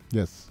oil.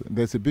 Yes,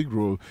 there's a big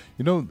role.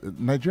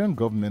 Nigerian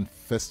government,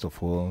 first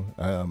of all,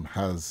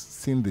 has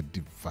seen the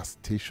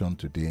devastation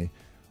today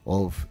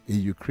of a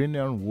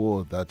Ukrainian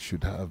war that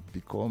should have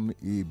become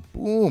a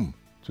boom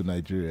to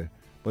Nigeria.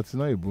 But it's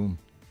not a boom.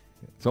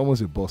 It's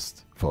almost a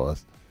bust for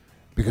us.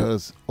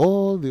 Because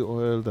all the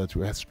oil that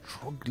we are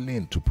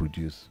struggling to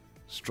produce,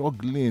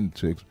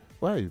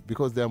 why?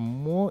 Because there are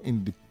more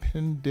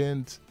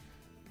independent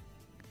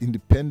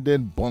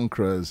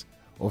bunkers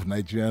of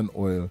Nigerian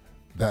oil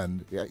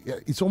than,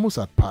 it's almost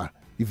at par.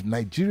 If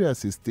Nigeria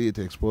as a state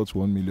exports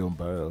 1 million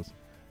barrels,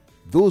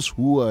 those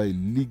who are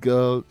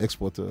illegal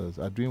exporters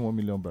are doing 1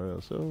 million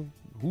barrels. So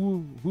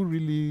who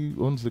really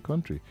owns the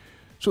country?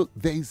 So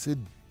there is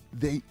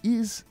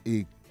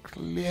a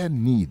clear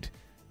need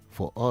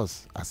for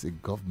us as a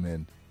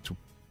government to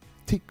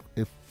take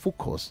a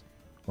focus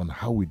on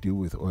how we deal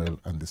with oil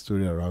and the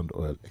story around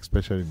oil,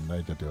 especially in the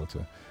Niger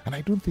Delta. And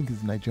I don't think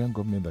it's the Nigerian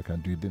government that can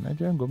do it. The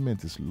Nigerian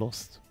government is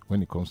lost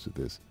when it comes to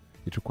this.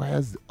 It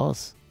requires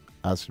us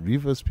as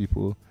Rivers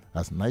people,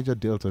 as Niger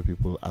Delta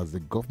people, as the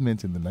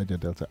government in the Niger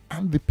Delta,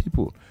 and the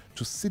people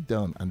to sit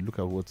down and look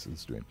at what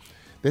it's doing.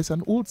 There's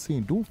an old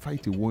saying, don't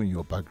fight a war in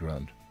your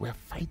background. We're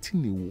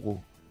fighting a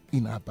war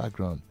in our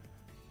background.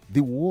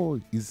 The war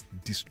is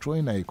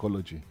destroying our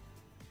ecology.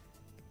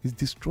 It's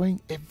destroying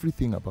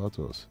everything about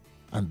us.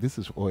 And this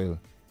is oil.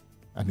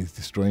 And it's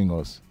destroying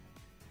us.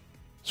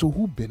 So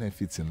who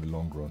benefits in the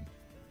long run?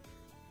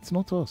 It's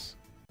not us.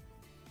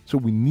 So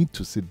we need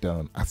to sit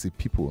down as a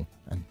people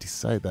and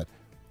decide that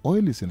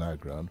oil is in our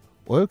ground.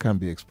 Oil can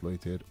be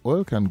exploited.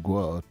 Oil can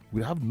go out.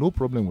 We have no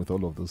problem with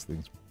all of those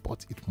things.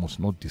 But it must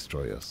not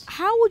destroy us.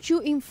 How would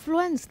you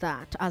influence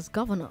that as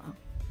governor?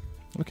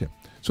 Okay.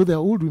 So there are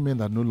old women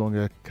that no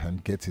longer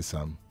can get a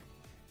psalm.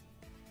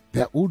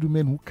 There are old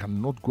women who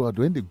cannot go out.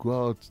 When they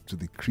go out to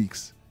the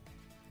creeks,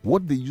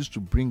 what they used to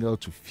bring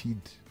out to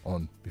feed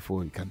on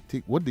before,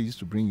 what they used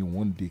to bring in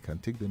one day can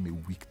take them a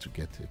week to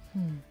get it.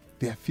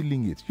 They are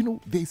feeling it.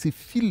 There's a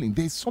feeling.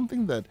 There's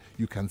something that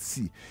you can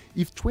see.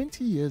 If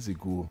 20 years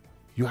ago,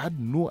 you had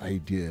no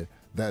idea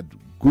that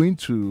going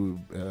to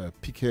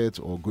picket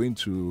or going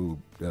to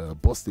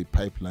bust a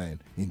pipeline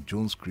in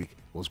Jones Creek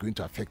was going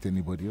to affect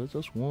anybody. It was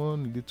just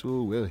one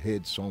little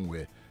wellhead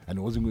somewhere, and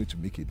it wasn't going to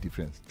make a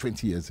difference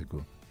 20 years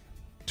ago.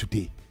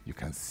 Today, you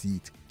can see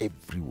it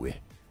everywhere.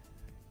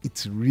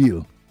 It's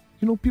real.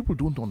 People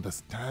don't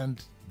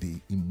understand the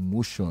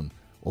emotion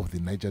of the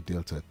Niger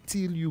Delta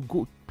till you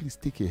go. Please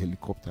take a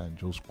helicopter and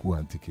just go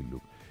and take a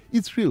look.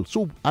 It's real.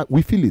 So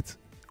we feel it.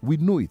 We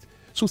know it.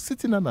 So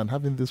sitting down and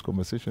having this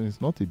conversation is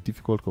not a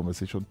difficult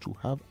conversation to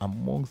have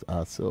amongst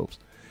ourselves.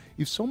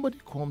 If somebody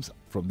comes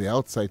from the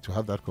outside to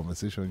have that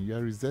conversation, you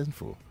are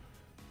resentful.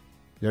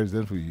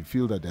 You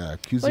feel that they are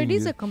accusing you. But it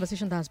is a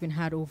conversation that has been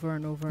had over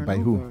and over and over.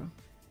 By who?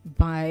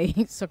 By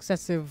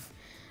successive,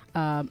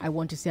 I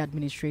want to say,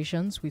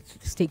 administrations with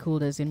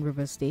stakeholders in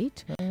Rivers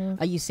State.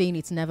 Are you saying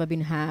it's never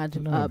been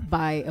had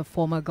by a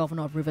former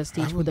governor of Rivers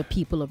State with the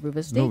people of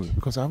Rivers State? No,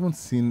 because I haven't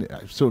seen.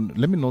 So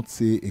let me not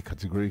say a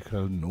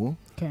categorical no.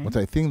 Okay. But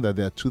I think that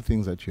there are two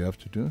things that you have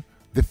to do.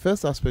 The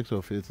first aspect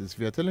of it is, if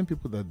you are telling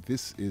people that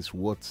this is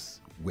what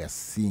we're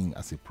seeing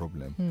as a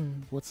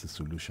problem, what's the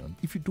solution?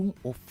 If you don't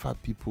offer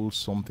people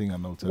something,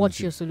 an alternative, what's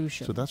your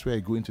solution? So that's where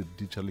I go into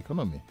digital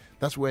economy.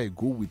 That's where I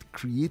go with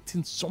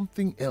creating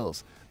something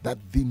else that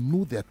they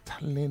know their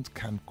talent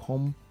can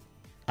come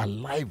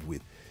alive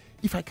with.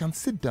 If I can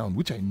sit down,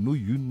 which I know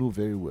you know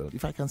very well,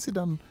 if I can sit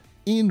down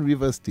in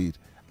Rivers State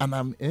and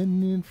I'm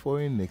earning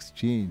foreign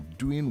exchange,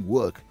 doing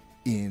work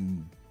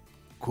in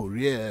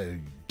Korea,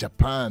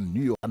 Japan,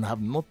 New York, and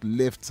have not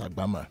left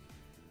Sagbama,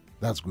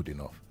 that's good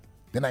enough.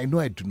 Then I know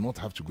I do not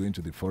have to go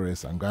into the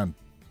forest and go and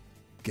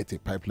get a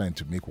pipeline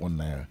to make 1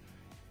 naira.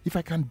 If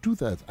I can do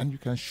that and you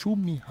can show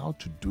me how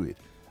to do it,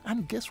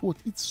 and guess what?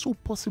 It's so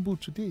possible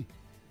today.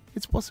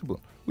 It's possible.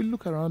 We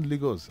look around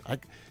Lagos.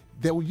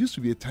 There used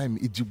to be a time,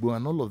 Ijigbo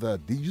and all of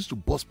that, they used to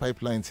bust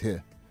pipelines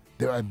here.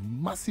 There are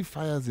massive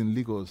fires in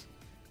Lagos.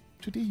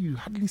 Today, you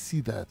hardly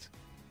see that.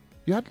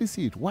 You hardly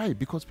see it. Why?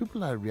 Because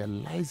people are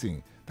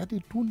realizing that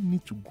they don't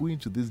need to go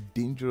into this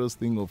dangerous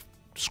thing of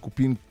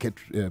scooping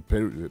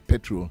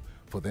petrol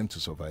for them to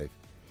survive.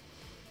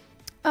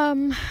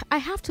 I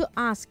have to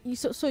ask you.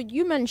 So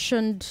you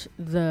mentioned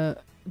the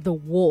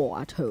war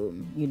at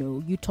home. You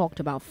know, you talked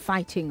about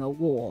fighting a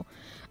war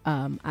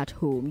at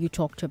home. You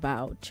talked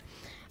about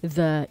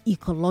the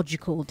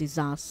ecological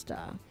disaster.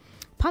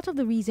 Part of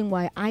the reason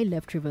why I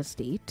left River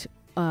State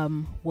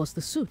was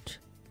the suit.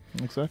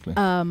 Exactly.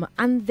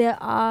 And there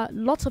are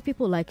lots of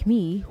people like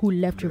me who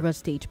left River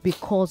State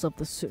because of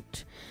the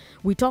suit.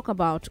 We talk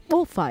about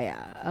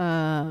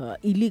fire,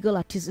 illegal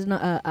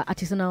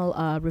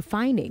artisanal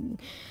refining.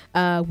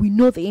 We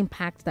know the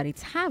impact that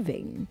it's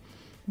having.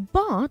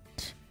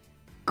 But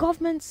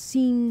government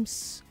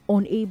seems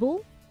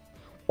unable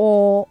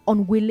or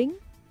unwilling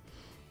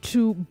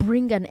to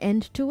bring an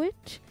end to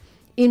it,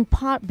 in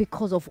part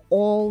because of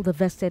all the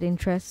vested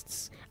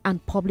interests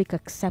and public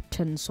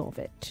acceptance of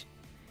it.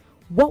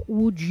 What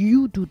would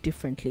you do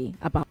differently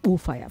about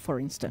fire, for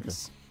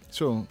instance? Okay.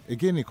 So,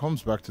 again, it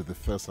comes back to the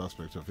first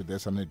aspect of it.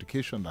 There's an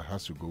education that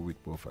has to go with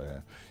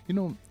fire. You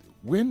know,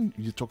 when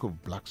you talk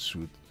of black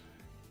suit,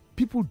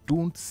 people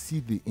don't see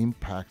the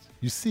impact.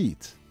 You see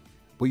it,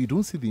 but you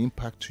don't see the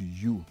impact to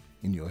you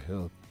in your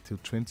health till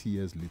 20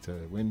 years later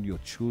when your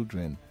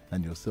children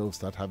and yourself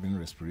start having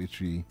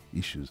respiratory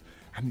issues.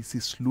 And it's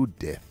a slow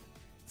death.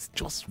 It's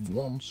just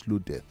one slow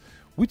death,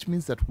 which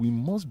means that we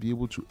must be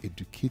able to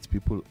educate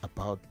people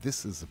about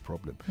this is the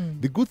problem.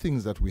 The good thing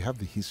is that we have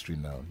the history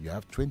now. You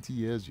have 20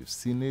 years, you've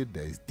seen it,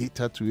 there is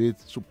data to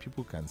it, so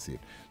people can see it.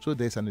 So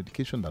there's an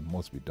education that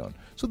must be done.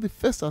 So the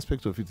first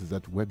aspect of it is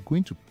that we're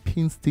going to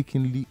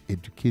painstakingly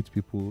educate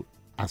people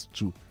as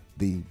to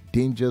the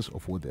dangers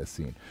of what they're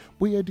seeing.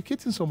 But you're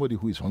educating somebody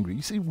who is hungry.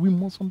 You see, we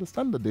must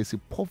understand that there's a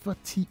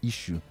poverty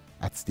issue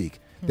at stake.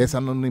 There's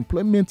an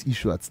unemployment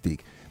issue at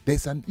stake.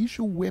 There's an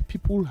issue where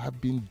people have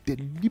been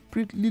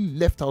deliberately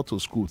left out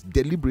of schools.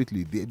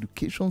 Deliberately. The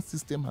education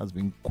system has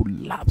been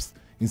collapsed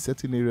in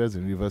certain areas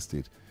in River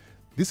State.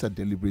 These are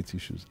deliberate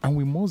issues, and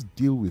we must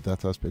deal with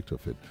that aspect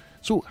of it.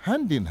 So,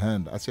 hand in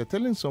hand, as you're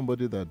telling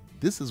somebody that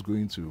this is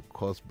going to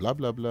cause blah,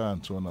 blah, blah,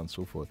 and so on and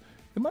so forth,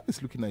 the man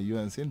is looking at you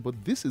and saying, but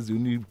this is the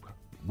only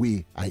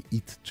way I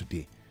eat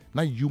today.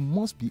 Now, you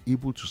must be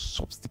able to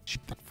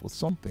substitute that for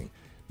something.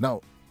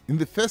 Now, in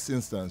the first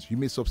instance, you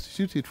may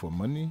substitute it for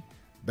money.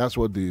 That's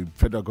what the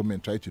federal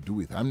government tried to do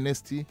with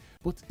amnesty.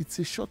 But it's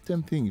a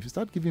short-term thing. If you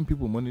start giving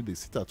people money, they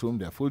sit at home,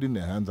 they're folding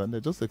their hands, and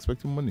they're just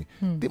expecting money.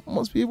 They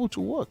must be able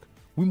to work.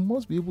 We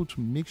must be able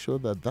to make sure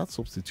that that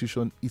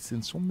substitution is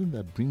in something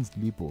that brings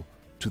labor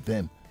to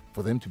them,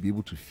 for them to be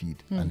able to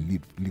feed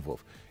and live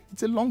off.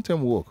 It's a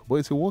long-term work, but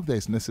it's a work that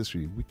is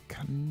necessary. We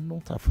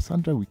cannot,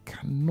 Sandra, we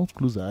cannot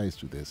close our eyes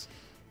to this.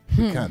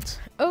 We can't.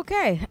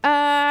 Okay.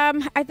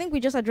 I think we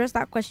just addressed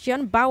that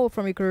question. Bao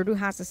from Ikorodu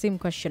has the same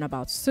question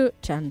about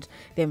soot and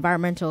the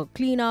environmental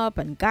cleanup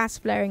and gas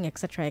flaring,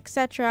 etc.,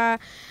 etc.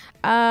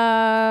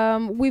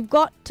 We've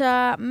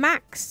got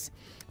Max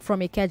from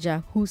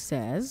Ikeja who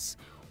says,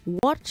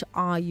 what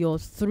are your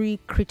 3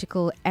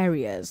 critical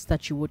areas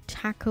that you would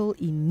tackle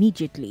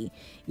immediately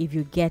if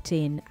you get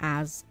in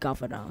as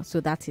governor? So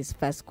that's his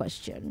first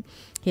question.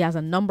 He has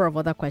a number of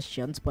other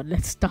questions, but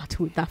let's start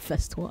with that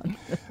first one.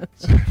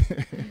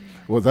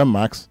 Was that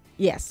Max?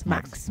 Yes,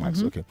 Max.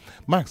 Okay.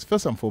 Max,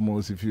 first and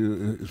foremost,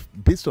 if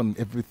based on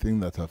everything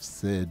that I've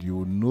said, you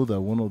will know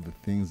that one of the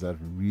things that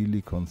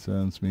really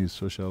concerns me is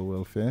social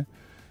welfare,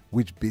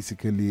 which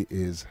basically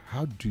is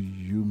how do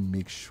you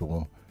make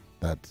sure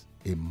that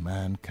a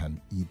man can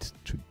eat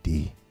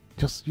today?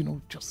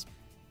 Just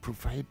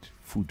provide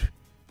food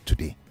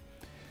today.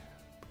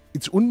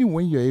 It's only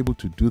when you're able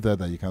to do that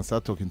you can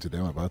start talking to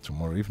them about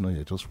tomorrow. If not,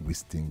 you're just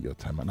wasting your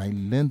time. And I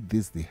learned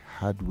this the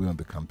hard way on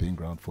the campaign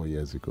ground 4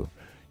 years ago.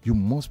 You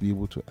must be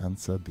able to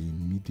answer the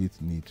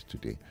immediate need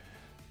today.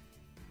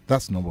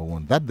 That's number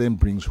one. That then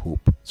brings hope.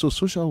 So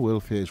social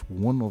welfare is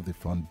one of the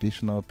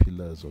foundational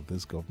pillars of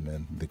this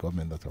government, the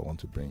government that I want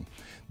to bring.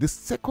 The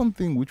second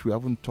thing, which we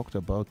haven't talked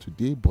about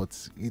today,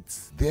 but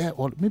it's there,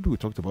 or maybe we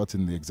talked about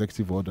in the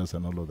executive orders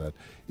and all of that,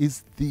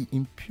 is the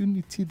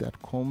impunity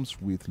that comes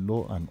with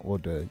law and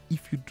order.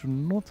 If you do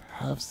not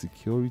have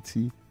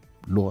security,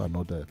 law and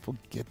order,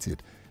 forget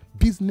it.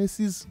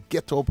 Businesses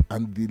get up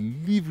and they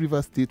leave River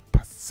State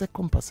per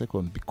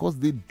second because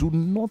they do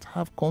not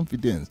have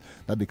confidence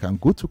that they can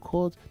go to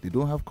court. They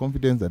don't have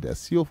confidence that their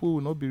CFO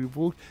will not be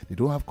revoked. They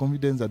don't have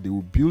confidence that they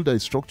will build a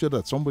structure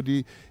that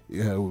somebody,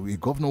 a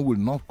governor will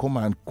not come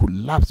and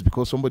collapse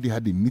because somebody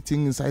had a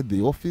meeting inside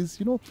the office.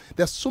 You know,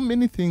 there's so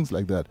many things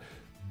like that.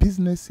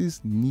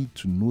 businesses need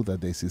to know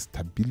that there's a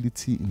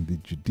stability in the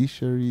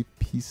judiciary,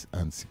 peace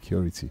and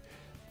security.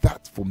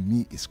 That for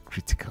me is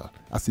critical.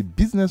 As a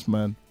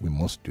businessman, we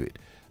must do it.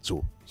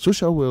 So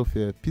social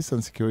welfare, peace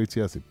and security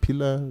as a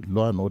pillar,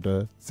 law and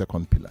order,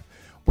 second pillar.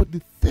 But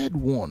the third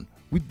one,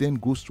 which then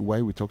goes to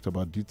why we talked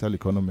about digital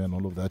economy and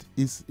all of that,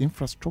 is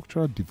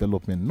infrastructural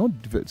development,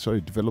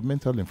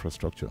 developmental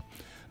infrastructure.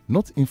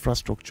 Not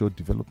infrastructure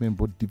development,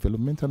 but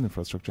developmental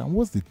infrastructure. And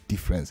what's the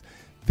difference?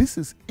 This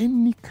is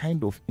any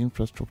kind of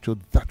infrastructure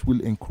that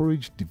will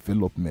encourage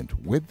development,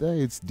 whether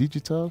it's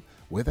digital,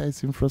 whether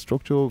it's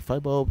infrastructure,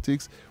 fiber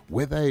optics,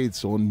 whether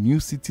it's on new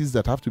cities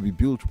that have to be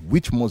built,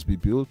 which must be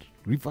built.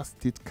 River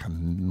State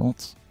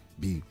cannot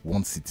be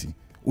one city,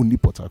 only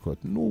Port Harcourt.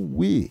 No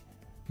way.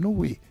 No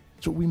way.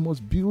 So we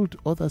must build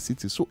other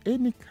cities. So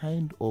any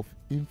kind of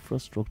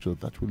infrastructure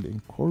that will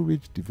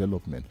encourage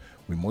development,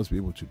 we must be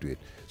able to do it.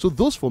 So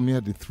those for me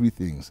are the three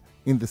things.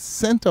 In the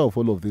center of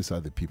all of this are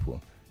the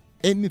people.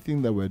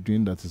 Anything that we're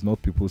doing that is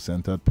not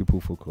people-centered,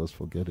 people-focused,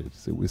 forget it.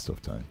 It's a waste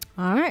of time.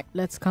 All right,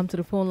 let's come to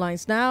the phone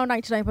lines now.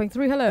 99.3,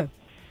 hello.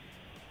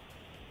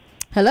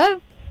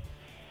 Hello?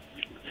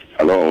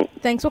 Hello.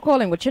 Thanks for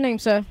calling. What's your name,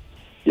 sir?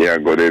 Yeah,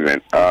 good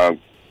evening.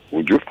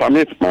 Would you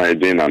permit my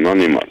being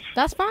anonymous?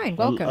 That's fine.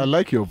 Welcome. I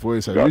like your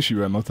voice. I wish you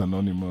were not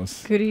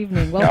anonymous. Good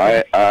evening.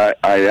 Welcome. I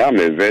am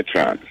a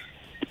veteran,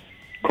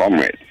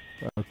 comrade.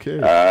 Okay.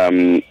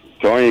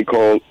 Tonye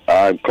Cole,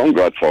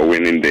 congrats for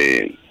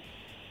winning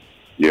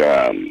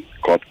your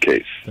court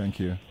case. Thank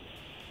you.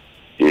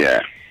 Yeah.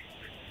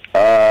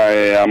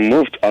 I am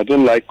moved. I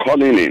don't like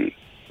calling in,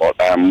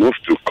 but I am moved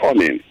to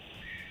calling.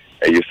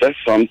 You said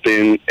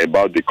something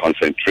about the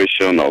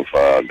concentration of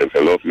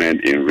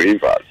development in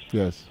rivers.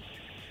 Yes.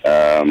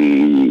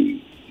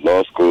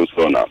 Law schools,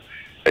 so now.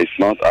 It's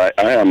not.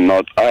 I am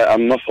not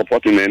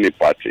supporting any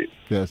party.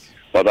 Yes.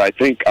 But I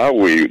think I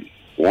will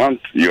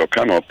want your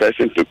kind of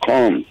person to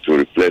come to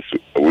replace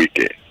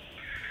Wike.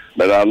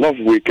 But I love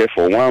Wike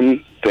for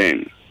one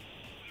thing: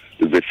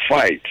 the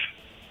fight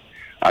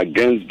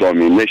against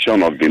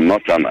domination of the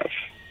Northerners.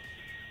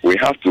 We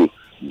have to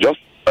just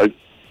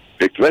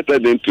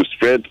expected him to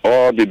spread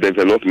all the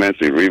developments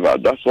in river.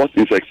 That's what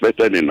is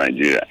expected in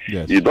Nigeria.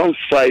 Yes. You don't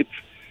cite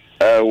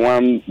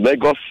one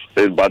Lagos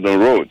Ibadan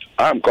Road.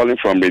 I'm calling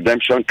from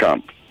Redemption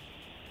Camp.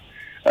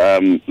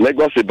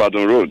 Lagos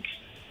Ibadan Road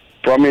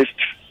promised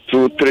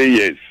 2-3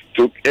 years,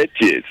 took 8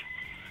 years.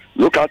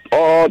 Look at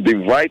all the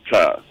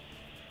vital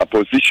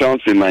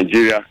positions in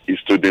Nigeria is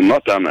to the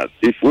Northerners.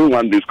 If we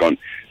want this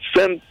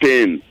same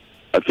thing,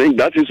 I think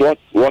that is what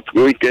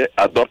Wike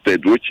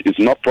adopted, which is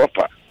not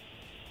proper.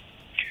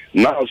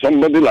 Now,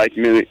 somebody like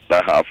me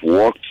that have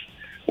worked,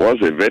 was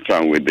a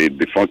veteran with the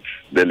defunct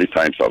Daily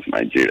Times of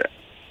Nigeria.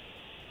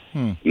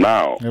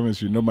 Now, that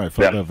means you know my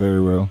father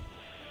very well.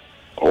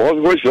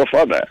 Who is your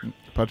father?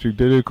 Patrick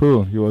Tonye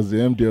Cole. He was the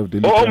MD of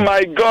Daily Oh Times.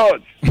 my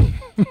God!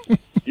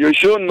 You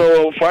should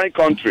know fine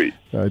country.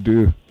 I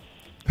do.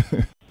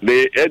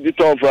 The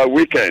editor of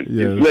Weekend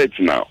is late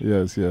now.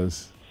 Yes,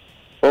 yes.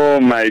 Oh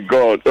my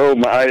God! Oh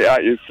my!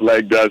 It's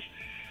like that.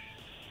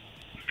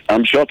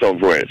 I'm short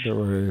of words. Don't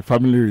worry.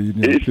 Family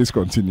reunion. Please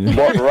continue.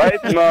 But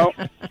right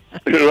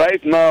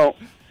now,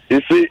 you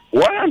see,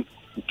 what I'm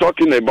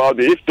talking about,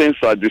 if things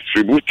are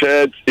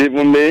distributed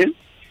evenly,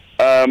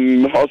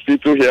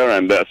 hospital here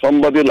and there,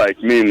 somebody like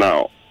me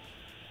now,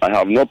 I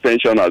have no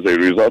pension as a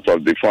result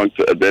of defunct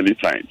Daily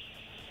Times.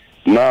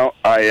 Now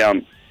as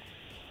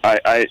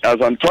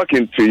I'm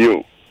talking to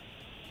you,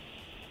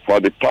 for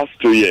the past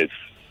 2 years,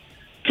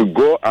 to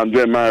go and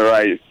do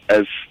MRI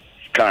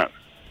scan,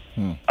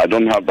 I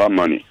don't have that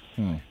money.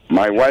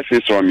 My wife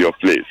is from your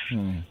place.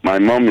 My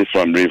mom is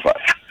from River.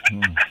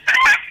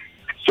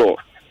 So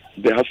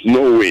there's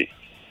no way.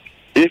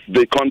 If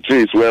the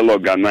country is well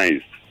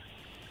organized,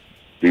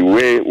 the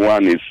way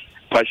one is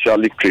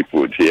partially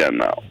crippled here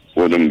now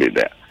wouldn't be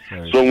there.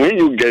 Right. So when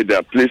you get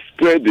there, please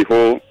spread the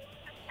whole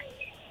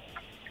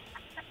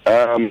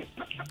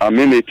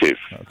amenities.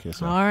 Okay,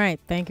 sir. All right.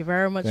 Thank you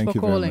very much for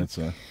calling. Very much,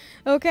 sir.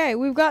 Okay,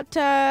 we've got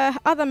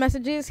other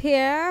messages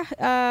here.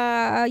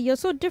 You're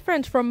so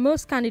different from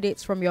most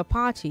candidates from your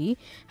party,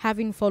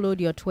 having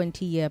followed your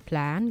 20-year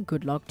plan.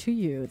 Good luck to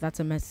you. That's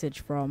a message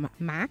from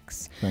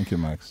Max. Thank you,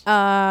 Max.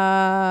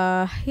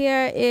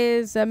 Here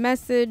is a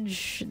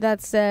message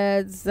that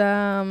says,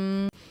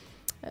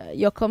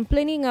 you're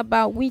complaining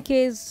about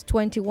Wike's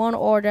 21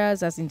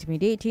 orders as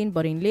intimidating,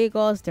 but in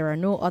Lagos, there are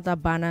no other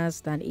banners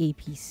than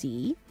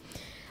APC.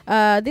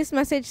 This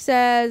message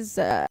says,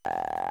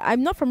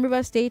 I'm not from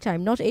River State,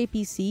 I'm not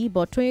APC,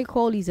 but Tonye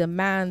Cole is a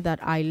man that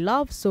I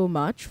love so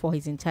much for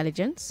his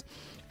intelligence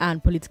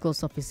and political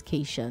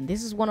sophistication.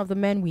 This is one of the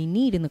men we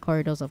need in the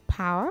corridors of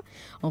power.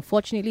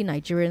 Unfortunately,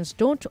 Nigerians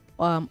don't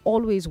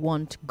always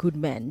want good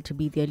men to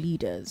be their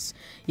leaders.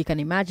 You can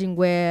imagine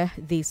where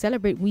they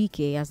celebrate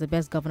Wike as the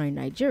best governor in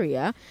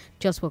Nigeria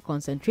just for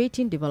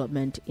concentrating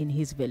development in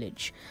his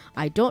village.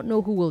 I don't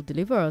know who will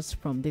deliver us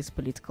from this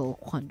political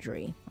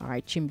quandary. All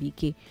right,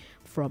 Chimbike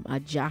from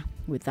Aja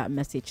with that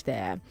message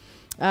there.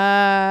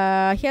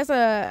 Here's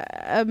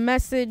a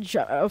message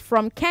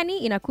from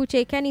Kenny in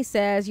Akute. Kenny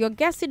says, your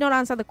guest did not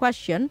answer the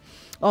question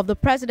of the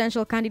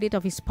presidential candidate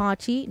of his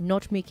party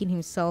not making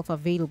himself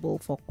available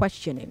for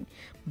questioning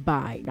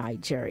by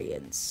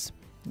Nigerians.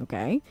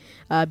 Okay.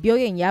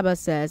 Bioye Nyaba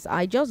says,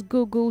 I just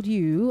Googled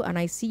you and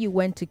I see you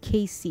went to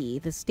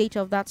KC. The state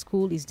of that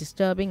school is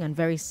disturbing and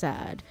very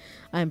sad.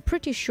 I'm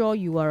pretty sure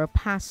you are a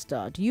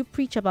pastor. Do you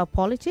preach about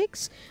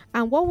politics?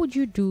 And what would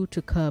you do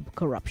to curb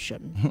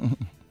corruption?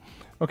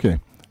 Okay.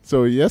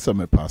 So, yes,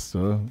 I'm a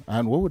pastor.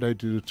 And what would I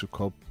do to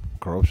curb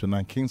corruption?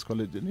 And King's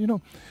College,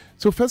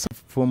 so first and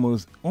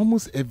foremost,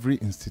 almost every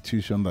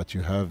institution that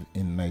you have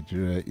in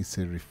Nigeria is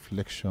a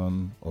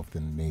reflection of the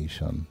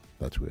nation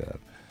that we have.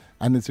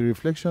 And it's a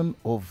reflection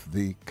of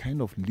the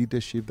kind of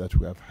leadership that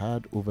we have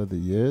had over the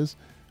years,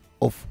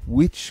 of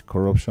which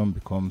corruption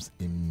becomes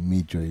a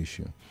major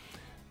issue.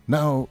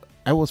 Now,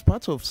 I was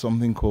part of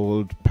something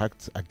called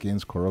Pact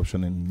Against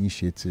Corruption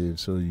Initiative.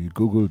 So you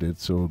Googled it.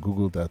 So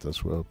Google that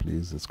as well,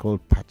 please. It's called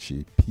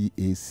PACI,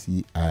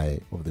 P-A-C-I,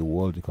 of the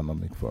World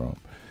Economic Forum.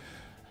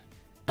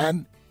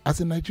 And as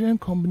a Nigerian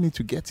company,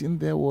 to get in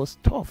there was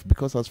tough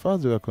because as far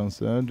as they were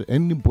concerned,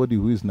 anybody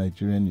who is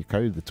Nigerian, you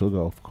carry the toga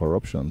of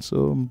corruption.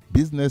 So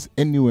business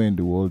anywhere in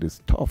the world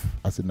is tough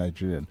as a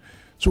Nigerian.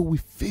 So we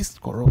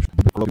faced corruption.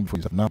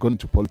 Now gone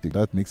into politics,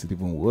 that makes it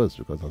even worse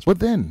because. But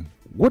then,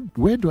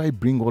 where do I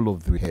bring all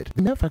of the head?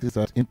 The mere fact is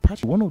that in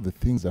part, one of the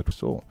things that we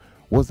saw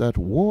was that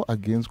war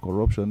against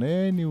corruption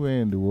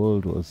anywhere in the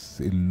world was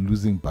a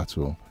losing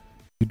battle.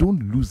 You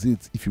don't lose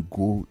it if you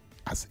go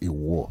as a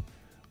war.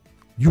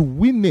 You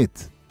win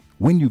it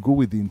when you go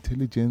with the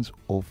intelligence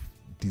of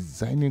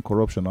designing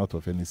corruption out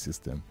of any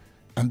system.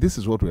 And this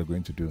is what we're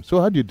going to do. So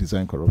how do you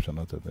design corruption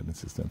out of any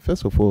system?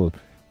 First of all,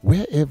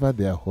 wherever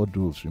there are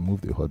hurdles, remove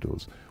the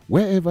hurdles.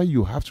 Wherever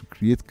you have to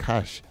create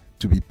cash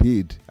to be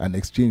paid and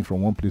exchange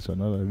from one place to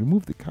another,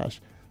 remove the cash.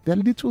 There are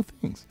little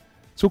things.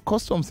 So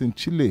customs in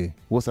Chile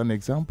was an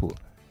example.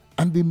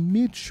 And they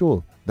made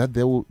sure that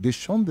they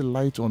shone the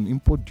light on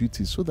import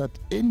duties so that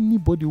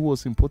anybody who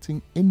was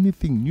importing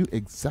anything knew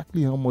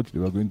exactly how much they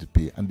were going to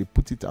pay. And they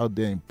put it out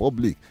there in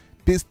public,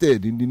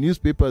 pasted in the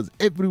newspapers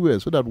everywhere,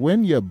 so that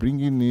when you're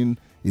bringing in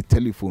a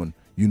telephone,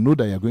 you know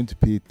that you're going to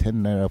pay 10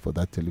 naira for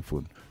that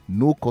telephone.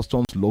 No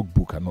customs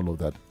logbook and all of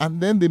that.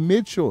 And then they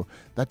made sure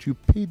that you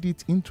paid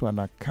it into an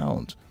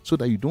account so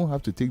that you don't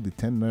have to take the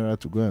 10 naira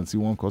to go and see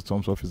one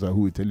customs officer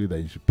who will tell you that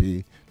you should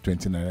pay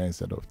 20 naira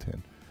instead of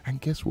 10. And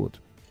guess what?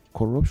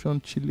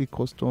 Corruption, Chile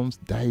customs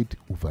died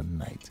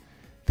overnight.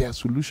 There are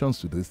solutions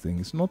to this thing.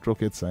 It's not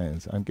rocket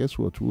science. And guess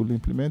what? We will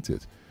implement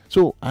it.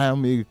 So I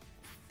am a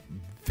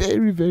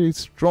very, very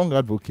strong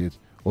advocate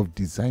of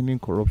designing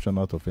corruption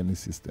out of any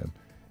system.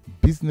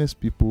 Business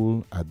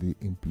people are the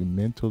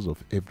implementers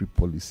of every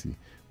policy,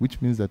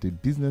 which means that a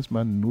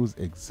businessman knows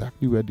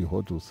exactly where the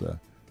hurdles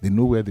are. They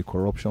know where the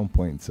corruption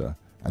points are,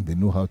 and they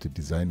know how to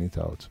design it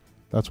out.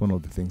 That's one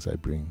of the things I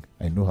bring.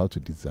 I know how to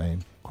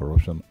design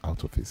corruption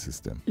out of a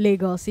system.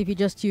 Lagos, if you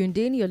just tuned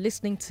in, you're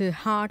listening to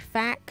Hard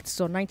Facts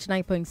on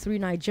 99.3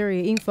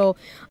 Nigeria Info.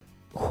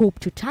 Hope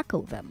to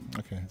tackle them.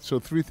 Okay, so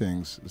 3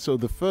 things. So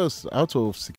the first, out of